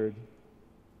Brainerd.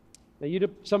 Now,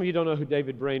 some of you don't know who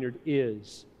David Brainerd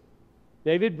is.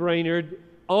 David Brainerd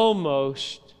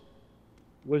almost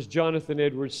was Jonathan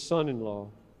Edwards' son-in-law.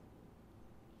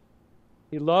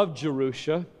 He loved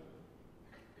Jerusha.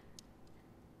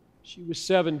 She was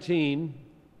 17.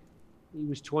 He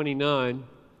was 29.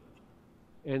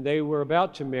 And they were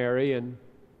about to marry, and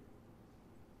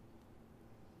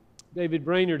David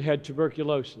Brainerd had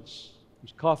tuberculosis. He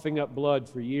was coughing up blood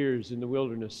for years in the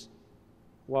wilderness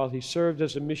while he served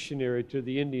as a missionary to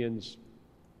the Indians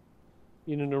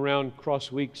in and around Cross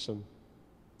Weeksum.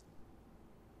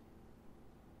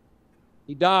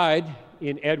 He died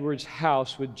in Edward's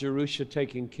house with Jerusha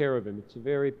taking care of him. It's a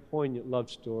very poignant love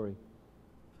story.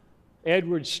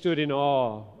 Edward stood in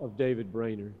awe of David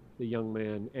Brainerd, the young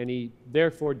man, and he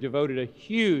therefore devoted a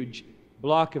huge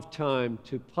block of time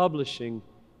to publishing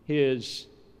his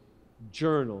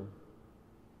journal.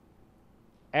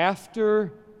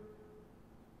 After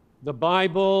the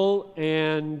Bible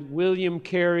and William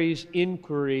Carey's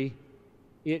inquiry,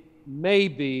 it may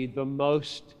be the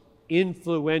most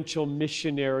influential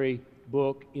missionary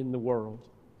book in the world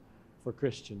for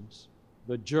Christians,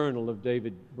 the Journal of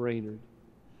David Brainerd.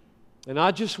 And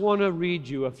I just want to read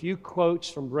you a few quotes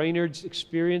from Brainerd's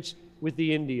experience with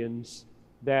the Indians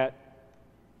that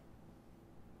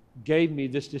gave me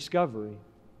this discovery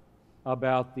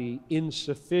about the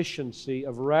insufficiency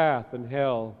of wrath and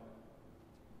hell.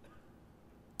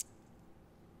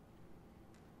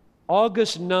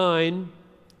 August 9,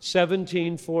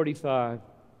 1745.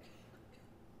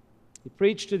 He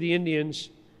preached to the Indians,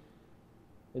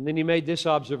 and then he made this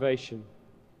observation.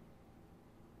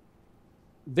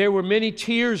 There were many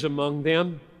tears among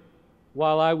them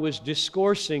while I was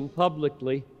discoursing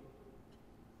publicly,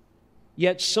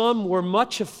 yet some were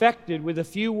much affected with a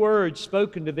few words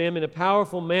spoken to them in a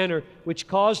powerful manner, which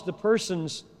caused the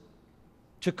persons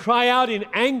to cry out in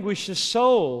anguish of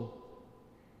soul,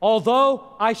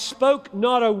 although I spoke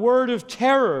not a word of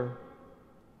terror.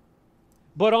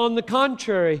 But on the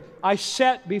contrary, I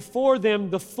set before them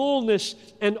the fullness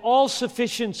and all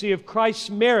sufficiency of Christ's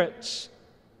merits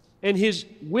and His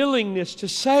willingness to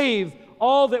save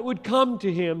all that would come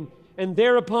to Him, and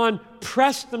thereupon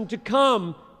pressed them to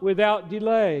come without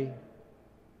delay.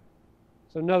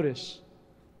 So notice,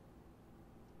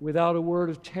 without a word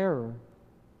of terror,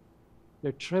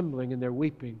 they're trembling and they're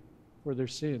weeping for their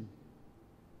sin.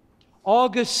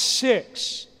 August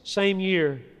 6, same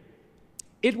year,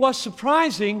 It was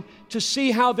surprising to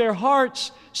see how their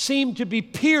hearts seemed to be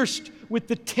pierced with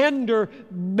the tender,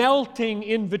 melting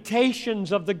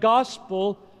invitations of the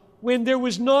gospel when there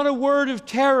was not a word of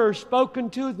terror spoken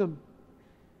to them.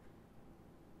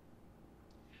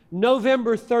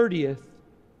 November 30th,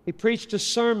 he preached a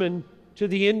sermon to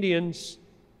the Indians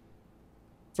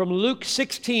from Luke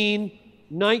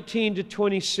 16:19 to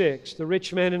 26, the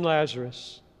rich man and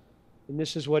Lazarus. And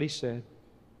this is what he said.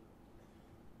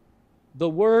 The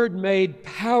word made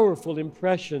powerful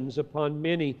impressions upon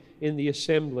many in the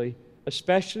assembly,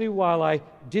 especially while I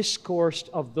discoursed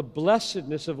of the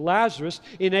blessedness of Lazarus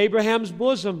in Abraham's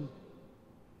bosom.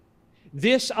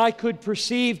 This I could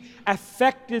perceive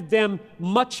affected them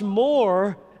much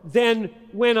more than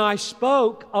when I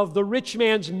spoke of the rich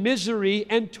man's misery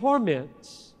and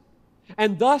torments.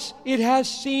 And thus it has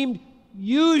seemed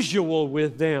usual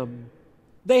with them.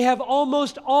 They have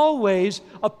almost always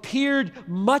appeared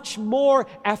much more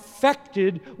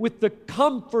affected with the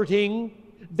comforting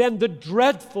than the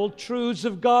dreadful truths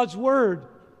of God's Word.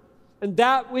 And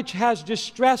that which has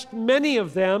distressed many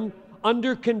of them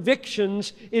under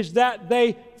convictions is that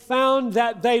they found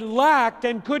that they lacked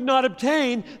and could not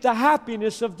obtain the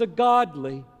happiness of the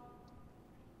godly.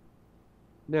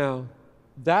 Now,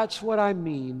 that's what I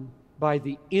mean by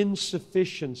the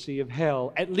insufficiency of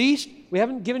hell. At least, we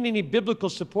haven't given any biblical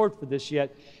support for this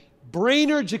yet.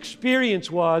 Brainerd's experience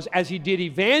was, as he did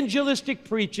evangelistic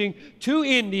preaching to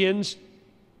Indians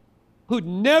who'd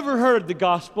never heard the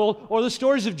gospel or the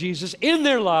stories of Jesus in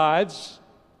their lives,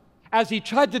 as he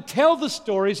tried to tell the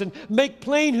stories and make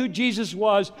plain who Jesus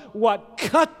was, what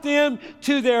cut them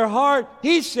to their heart,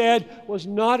 he said, was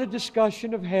not a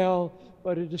discussion of hell,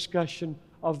 but a discussion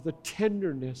of the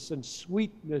tenderness and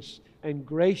sweetness and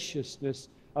graciousness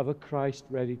of a Christ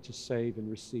ready to save and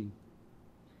receive.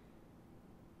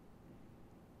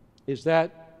 Is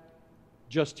that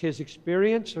just his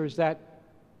experience, or is that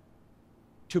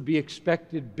to be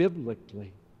expected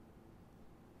biblically?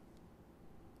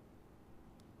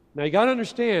 Now, you got to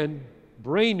understand,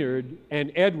 Brainerd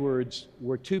and Edwards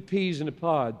were two peas in a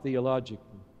pod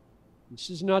theologically. This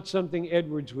is not something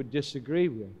Edwards would disagree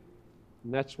with.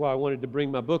 And that's why I wanted to bring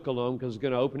my book along, because I'm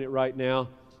going to open it right now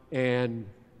and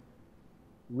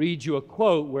read you a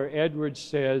quote where Edwards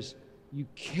says, "You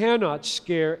cannot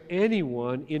scare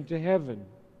anyone into heaven.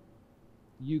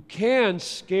 You can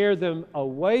scare them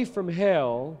away from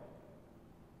hell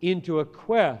into a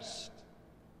quest.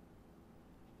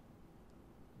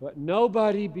 But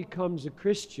nobody becomes a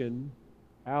Christian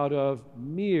out of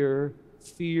mere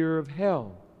fear of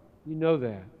hell." You know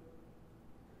that.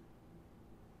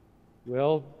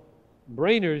 Well,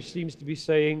 Brainerd seems to be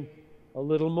saying a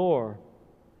little more.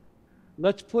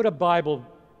 Let's put a Bible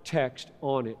text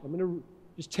on it. I'm going to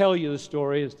just tell you the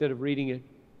story instead of reading it.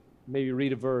 Maybe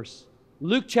read a verse.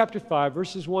 Luke chapter 5,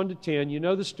 verses 1 to 10. You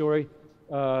know the story.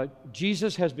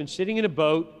 Jesus has been sitting in a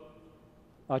boat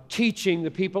teaching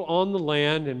the people on the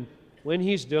land, and when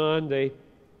he's done, they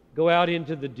go out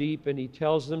into the deep, and he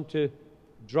tells them to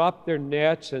drop their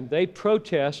nets, and they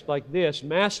protest like this: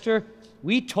 "Master,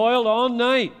 we toiled all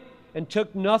night and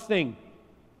took nothing.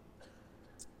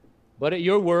 But at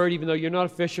your word, even though you're not a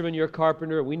fisherman, you're a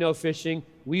carpenter, and we know fishing,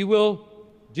 we will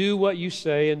do what you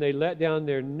say." And they let down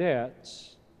their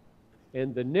nets,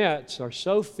 and the nets are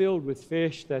so filled with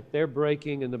fish that they're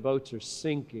breaking and the boats are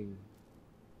sinking.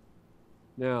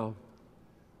 Now,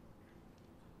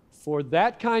 for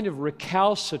that kind of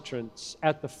recalcitrance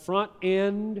at the front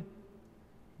end,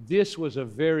 this was a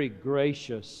very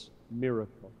gracious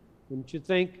miracle. Wouldn't you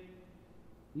think?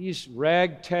 These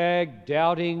ragtag,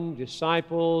 doubting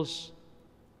disciples,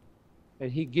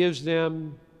 and he gives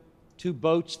them 2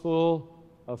 boats full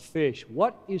of fish.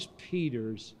 What is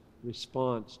Peter's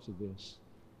response to this?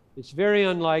 It's very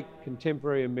unlike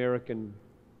contemporary American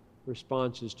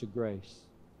responses to grace.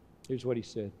 Here's what he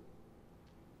said.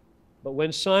 "But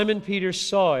when Simon Peter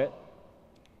saw it,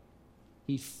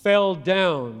 he fell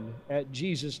down at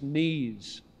Jesus'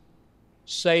 knees,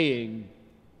 saying,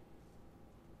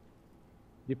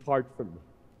 'Depart from me.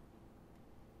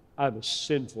 I'm a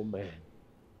sinful man,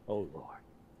 O Lord.'"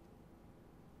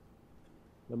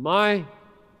 Now, my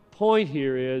point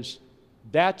here is,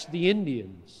 that's the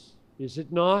Indians, is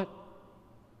it not?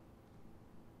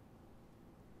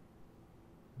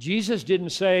 Jesus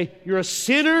didn't say, "You're a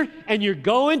sinner and you're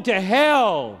going to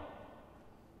hell."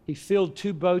 He filled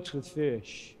 2 boats with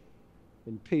fish,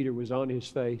 and Peter was on his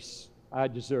face. "I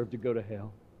deserve to go to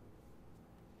hell.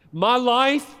 My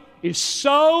life is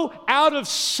so out of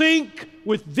sync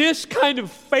with this kind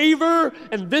of favor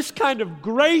and this kind of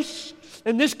grace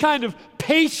and this kind of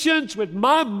patience with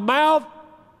my mouth.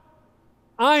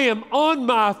 I am on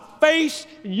my face,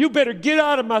 and you better get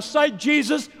out of my sight,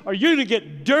 Jesus, or you're going to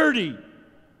get dirty.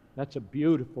 That's a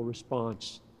beautiful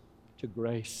response to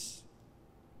grace.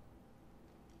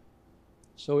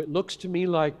 So it looks to me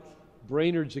like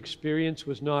Brainerd's experience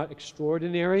was not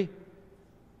extraordinary,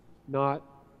 not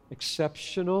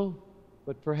exceptional,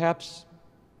 but perhaps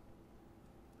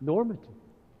normative.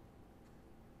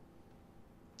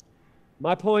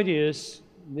 My point is,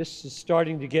 and this is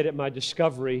starting to get at my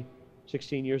discovery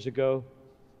 16 years ago,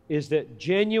 is that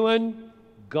genuine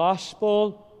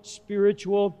gospel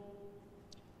spiritual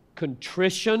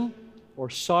contrition or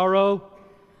sorrow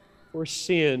or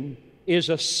sin is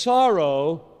a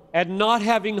sorrow at not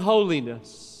having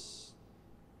holiness.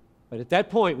 But at that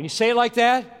point, when you say it like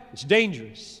that, it's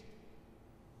dangerous.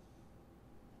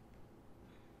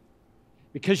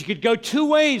 Because you could go two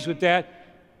ways with that.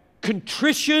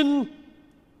 Contrition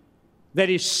that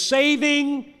is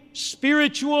saving,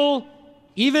 spiritual,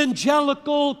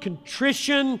 evangelical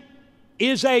contrition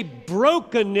is a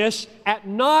brokenness at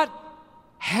not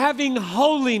having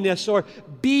holiness or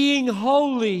being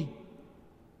holy.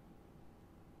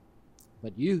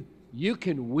 But you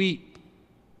can weep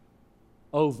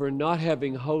over not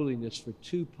having holiness for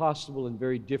two possible and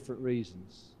very different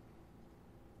reasons.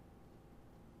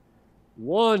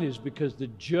 One is because the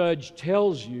judge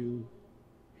tells you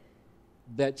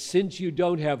that since you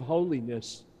don't have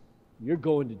holiness, you're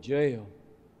going to jail.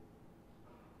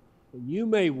 And you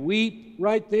may weep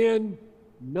right then,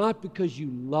 not because you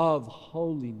love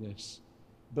holiness,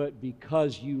 but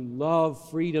because you love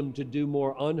freedom to do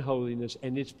more unholiness,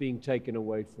 and it's being taken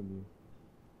away from you.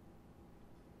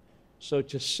 So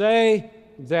to say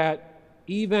that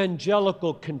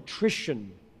evangelical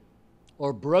contrition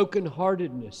or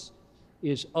brokenheartedness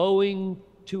is owing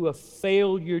to a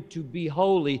failure to be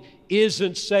holy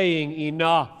isn't saying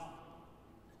enough.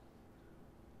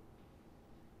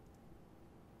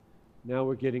 Now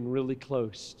we're getting really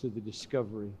close to the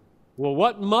discovery. Well,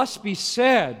 what must be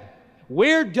said?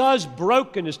 Where does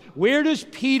brokenness, where does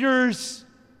Peter's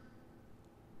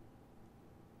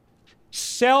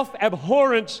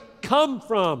self-abhorrence come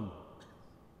from?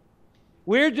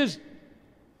 Where does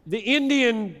the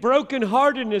Indian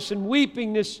brokenheartedness and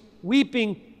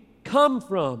weeping come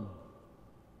from?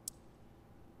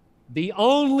 The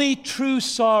only true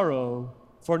sorrow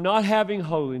for not having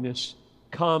holiness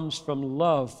comes from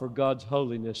love for God's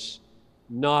holiness,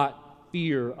 not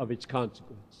fear of its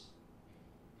consequence.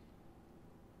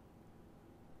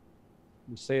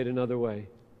 Let me say it another way,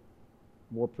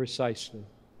 more precisely.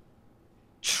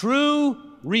 True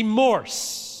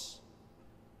remorse,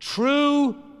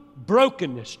 true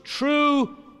brokenness,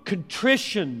 true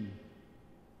contrition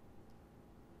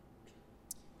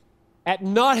at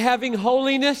not having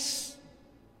holiness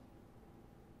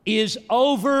is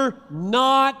over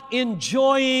not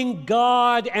enjoying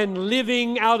God and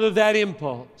living out of that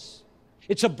impulse.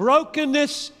 It's a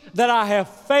brokenness that I have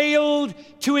failed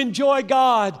to enjoy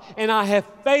God, and I have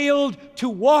failed to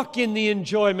walk in the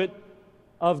enjoyment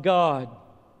of God.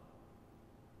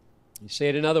 You say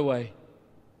it another way.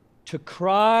 To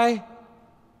cry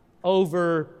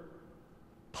over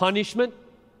punishment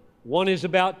one is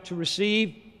about to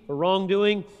receive for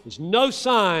wrongdoing is no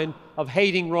sign of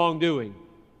hating wrongdoing.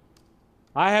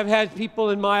 I have had people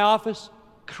in my office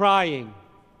crying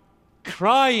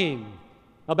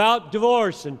about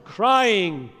divorce and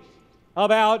crying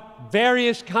about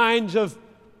various kinds of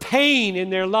pain in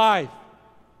their life.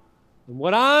 And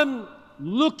what I'm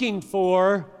looking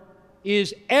for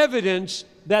is evidence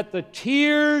that the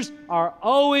tears are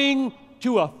owing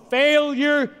to a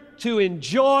failure to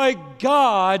enjoy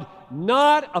God,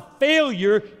 not a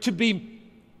failure to be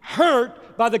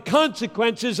hurt by the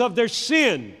consequences of their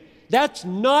sin. That's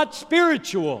not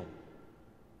spiritual.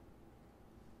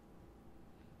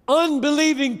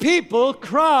 Unbelieving people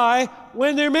cry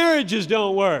when their marriages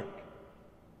don't work.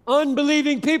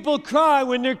 Unbelieving people cry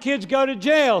when their kids go to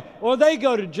jail or they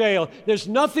go to jail. There's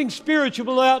nothing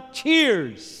spiritual about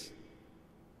tears.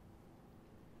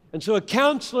 And so a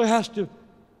counselor has to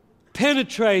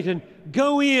penetrate and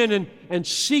go in and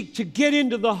seek to get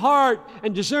into the heart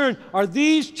and discern, are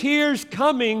these tears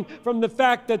coming from the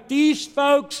fact that these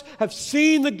folks have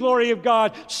seen the glory of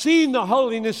God, seen the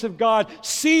holiness of God,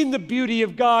 seen the beauty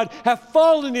of God, have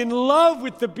fallen in love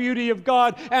with the beauty of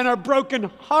God, and are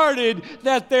brokenhearted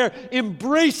that they're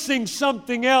embracing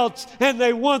something else and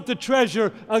they want the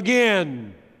treasure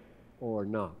again, or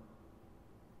not?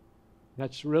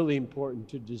 That's really important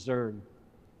to discern.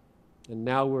 And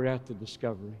now we're at the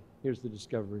discovery. Here's the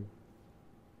discovery.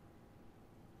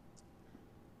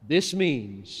 This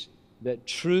means that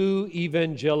true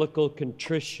evangelical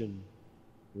contrition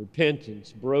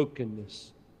Repentance,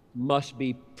 brokenness, must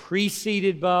be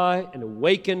preceded by and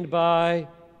awakened by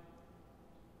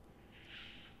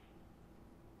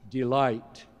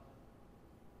delight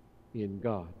in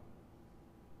God.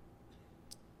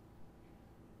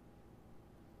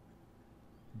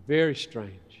 Very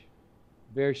strange,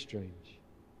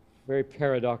 very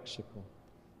paradoxical.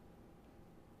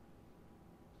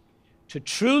 To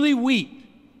truly weep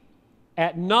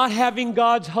at not having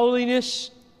God's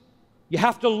holiness, you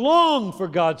have to long for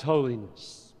God's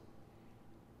holiness.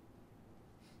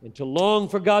 And to long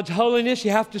for God's holiness,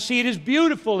 you have to see it as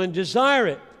beautiful and desire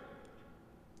it.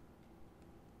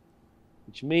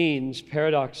 Which means,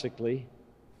 paradoxically,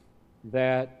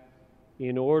 that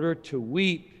in order to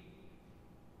weep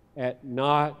at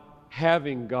not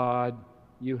having God,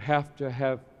 you have to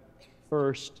have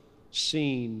first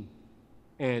seen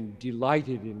and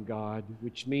delighted in God,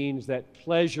 which means that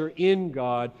pleasure in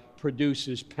God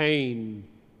produces pain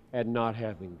at not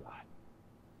having God.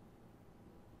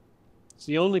 It's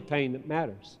the only pain that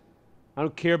matters. I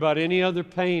don't care about any other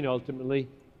pain ultimately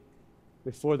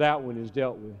before that one is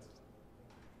dealt with.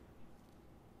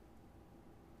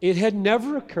 It had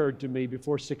never occurred to me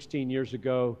before 16 years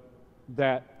ago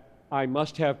that I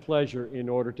must have pleasure in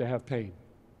order to have pain.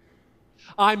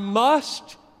 I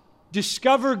must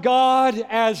discover God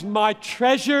as my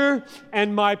treasure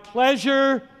and my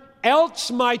pleasure,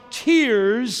 else my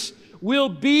tears will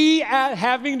be at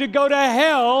having to go to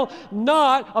hell,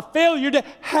 not a failure to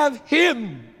have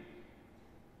Him.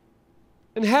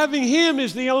 And having Him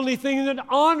is the only thing that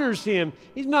honors Him.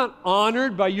 He's not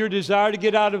honored by your desire to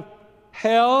get out of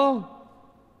hell.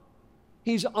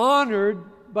 He's honored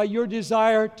by your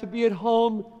desire to be at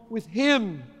home with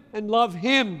Him and love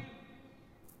Him.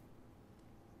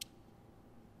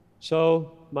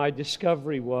 So my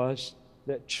discovery was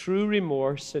that true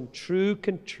remorse and true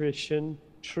contrition,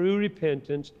 true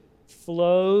repentance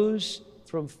flows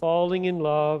from falling in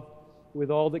love with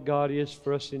all that God is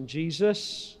for us in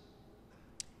Jesus,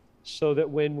 so that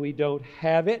when we don't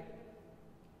have it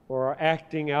or are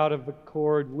acting out of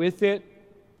accord with it,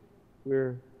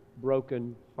 we're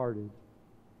broken-hearted.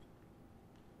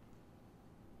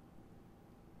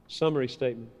 Summary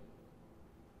statement.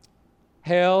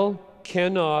 Hell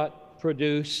cannot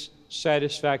produce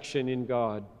satisfaction in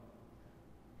God.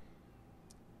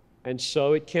 And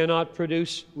so it cannot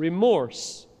produce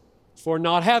remorse for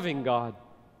not having God.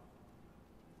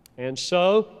 And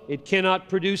so it cannot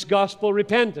produce gospel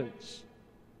repentance.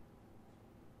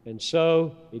 And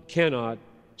so it cannot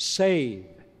save.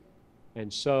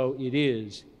 And so it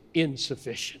is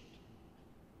insufficient.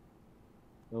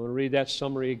 I want to read that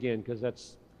summary again because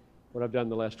that's what I've done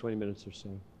the last 20 minutes or so.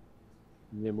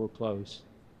 And then we'll close.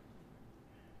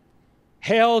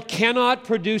 Hell cannot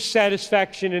produce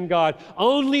satisfaction in God.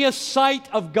 Only a sight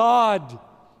of God,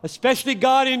 especially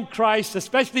God in Christ,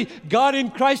 especially God in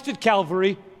Christ at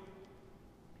Calvary.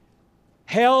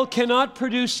 Hell cannot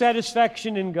produce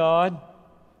satisfaction in God,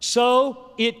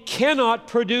 so it cannot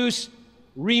produce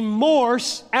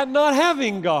remorse at not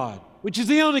having God, which is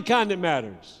the only kind that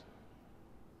matters.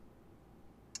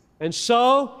 And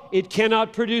so it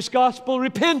cannot produce gospel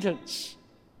repentance.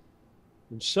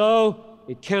 And so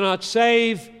it cannot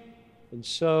save, and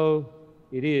so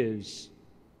it is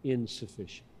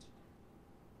insufficient.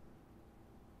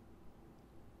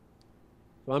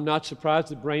 So I'm not surprised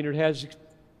that Brainerd has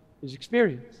his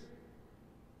experience.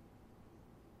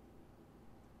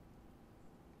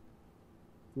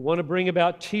 If you want to bring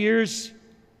about tears,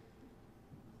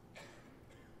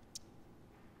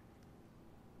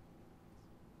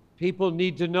 people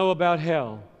need to know about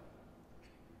hell.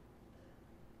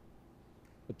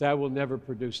 But that will never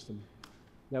produce them.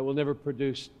 That will never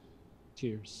produce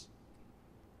tears.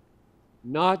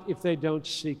 Not if they don't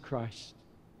see Christ.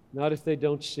 Not if they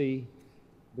don't see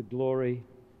the glory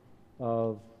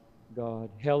of God.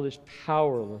 Hell is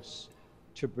powerless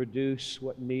to produce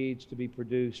what needs to be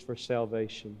produced for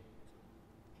salvation.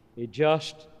 It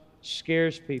just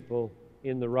scares people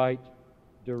in the right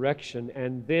direction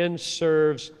and then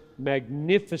serves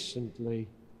magnificently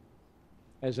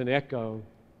as an echo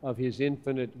of His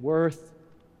infinite worth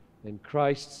and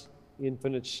Christ's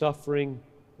infinite suffering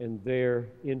and their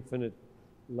infinite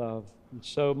love. And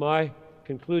so my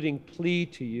concluding plea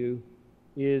to you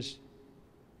is,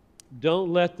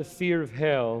 don't let the fear of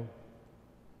hell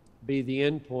be the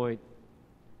end point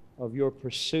of your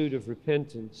pursuit of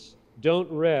repentance. Don't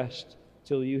rest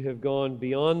till you have gone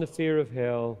beyond the fear of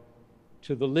hell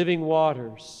to the living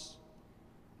waters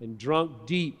and drunk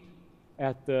deep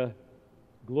at the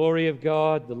glory of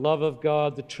God, the love of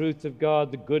God, the truth of God,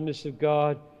 the goodness of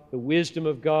God, the wisdom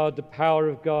of God, the power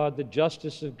of God, the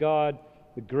justice of God,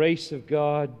 the grace of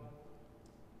God,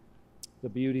 the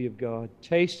beauty of God.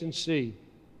 Taste and see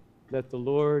that the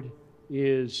Lord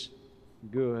is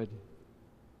good.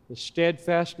 The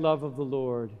steadfast love of the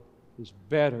Lord is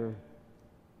better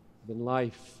than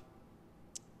life.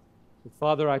 So,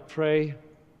 Father, I pray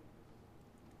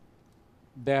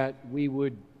that we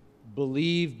would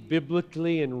believe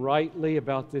biblically and rightly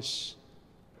about this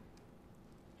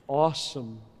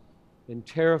awesome and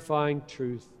terrifying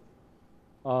truth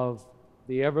of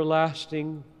the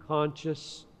everlasting,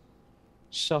 conscious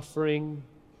suffering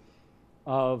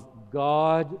of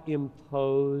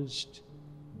God-imposed,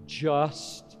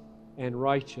 just, and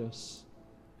righteous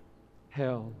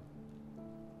hell.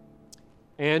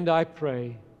 And I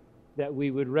pray that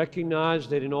we would recognize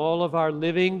that in all of our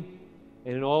living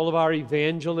and in all of our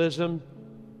evangelism,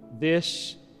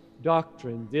 this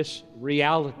doctrine, this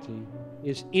reality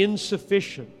is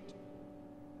insufficient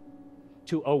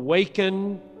to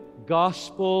awaken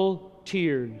gospel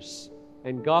tears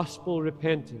and gospel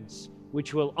repentance,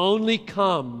 which will only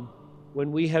come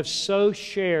when we have so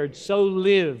shared, so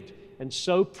lived, and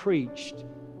so preached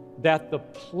that the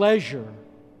pleasure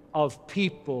of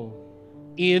people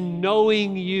in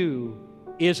knowing you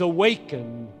is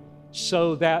awakened,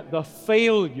 so that the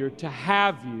failure to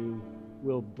have you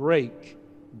will break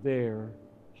their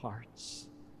hearts.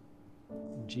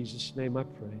 In Jesus' name I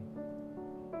pray.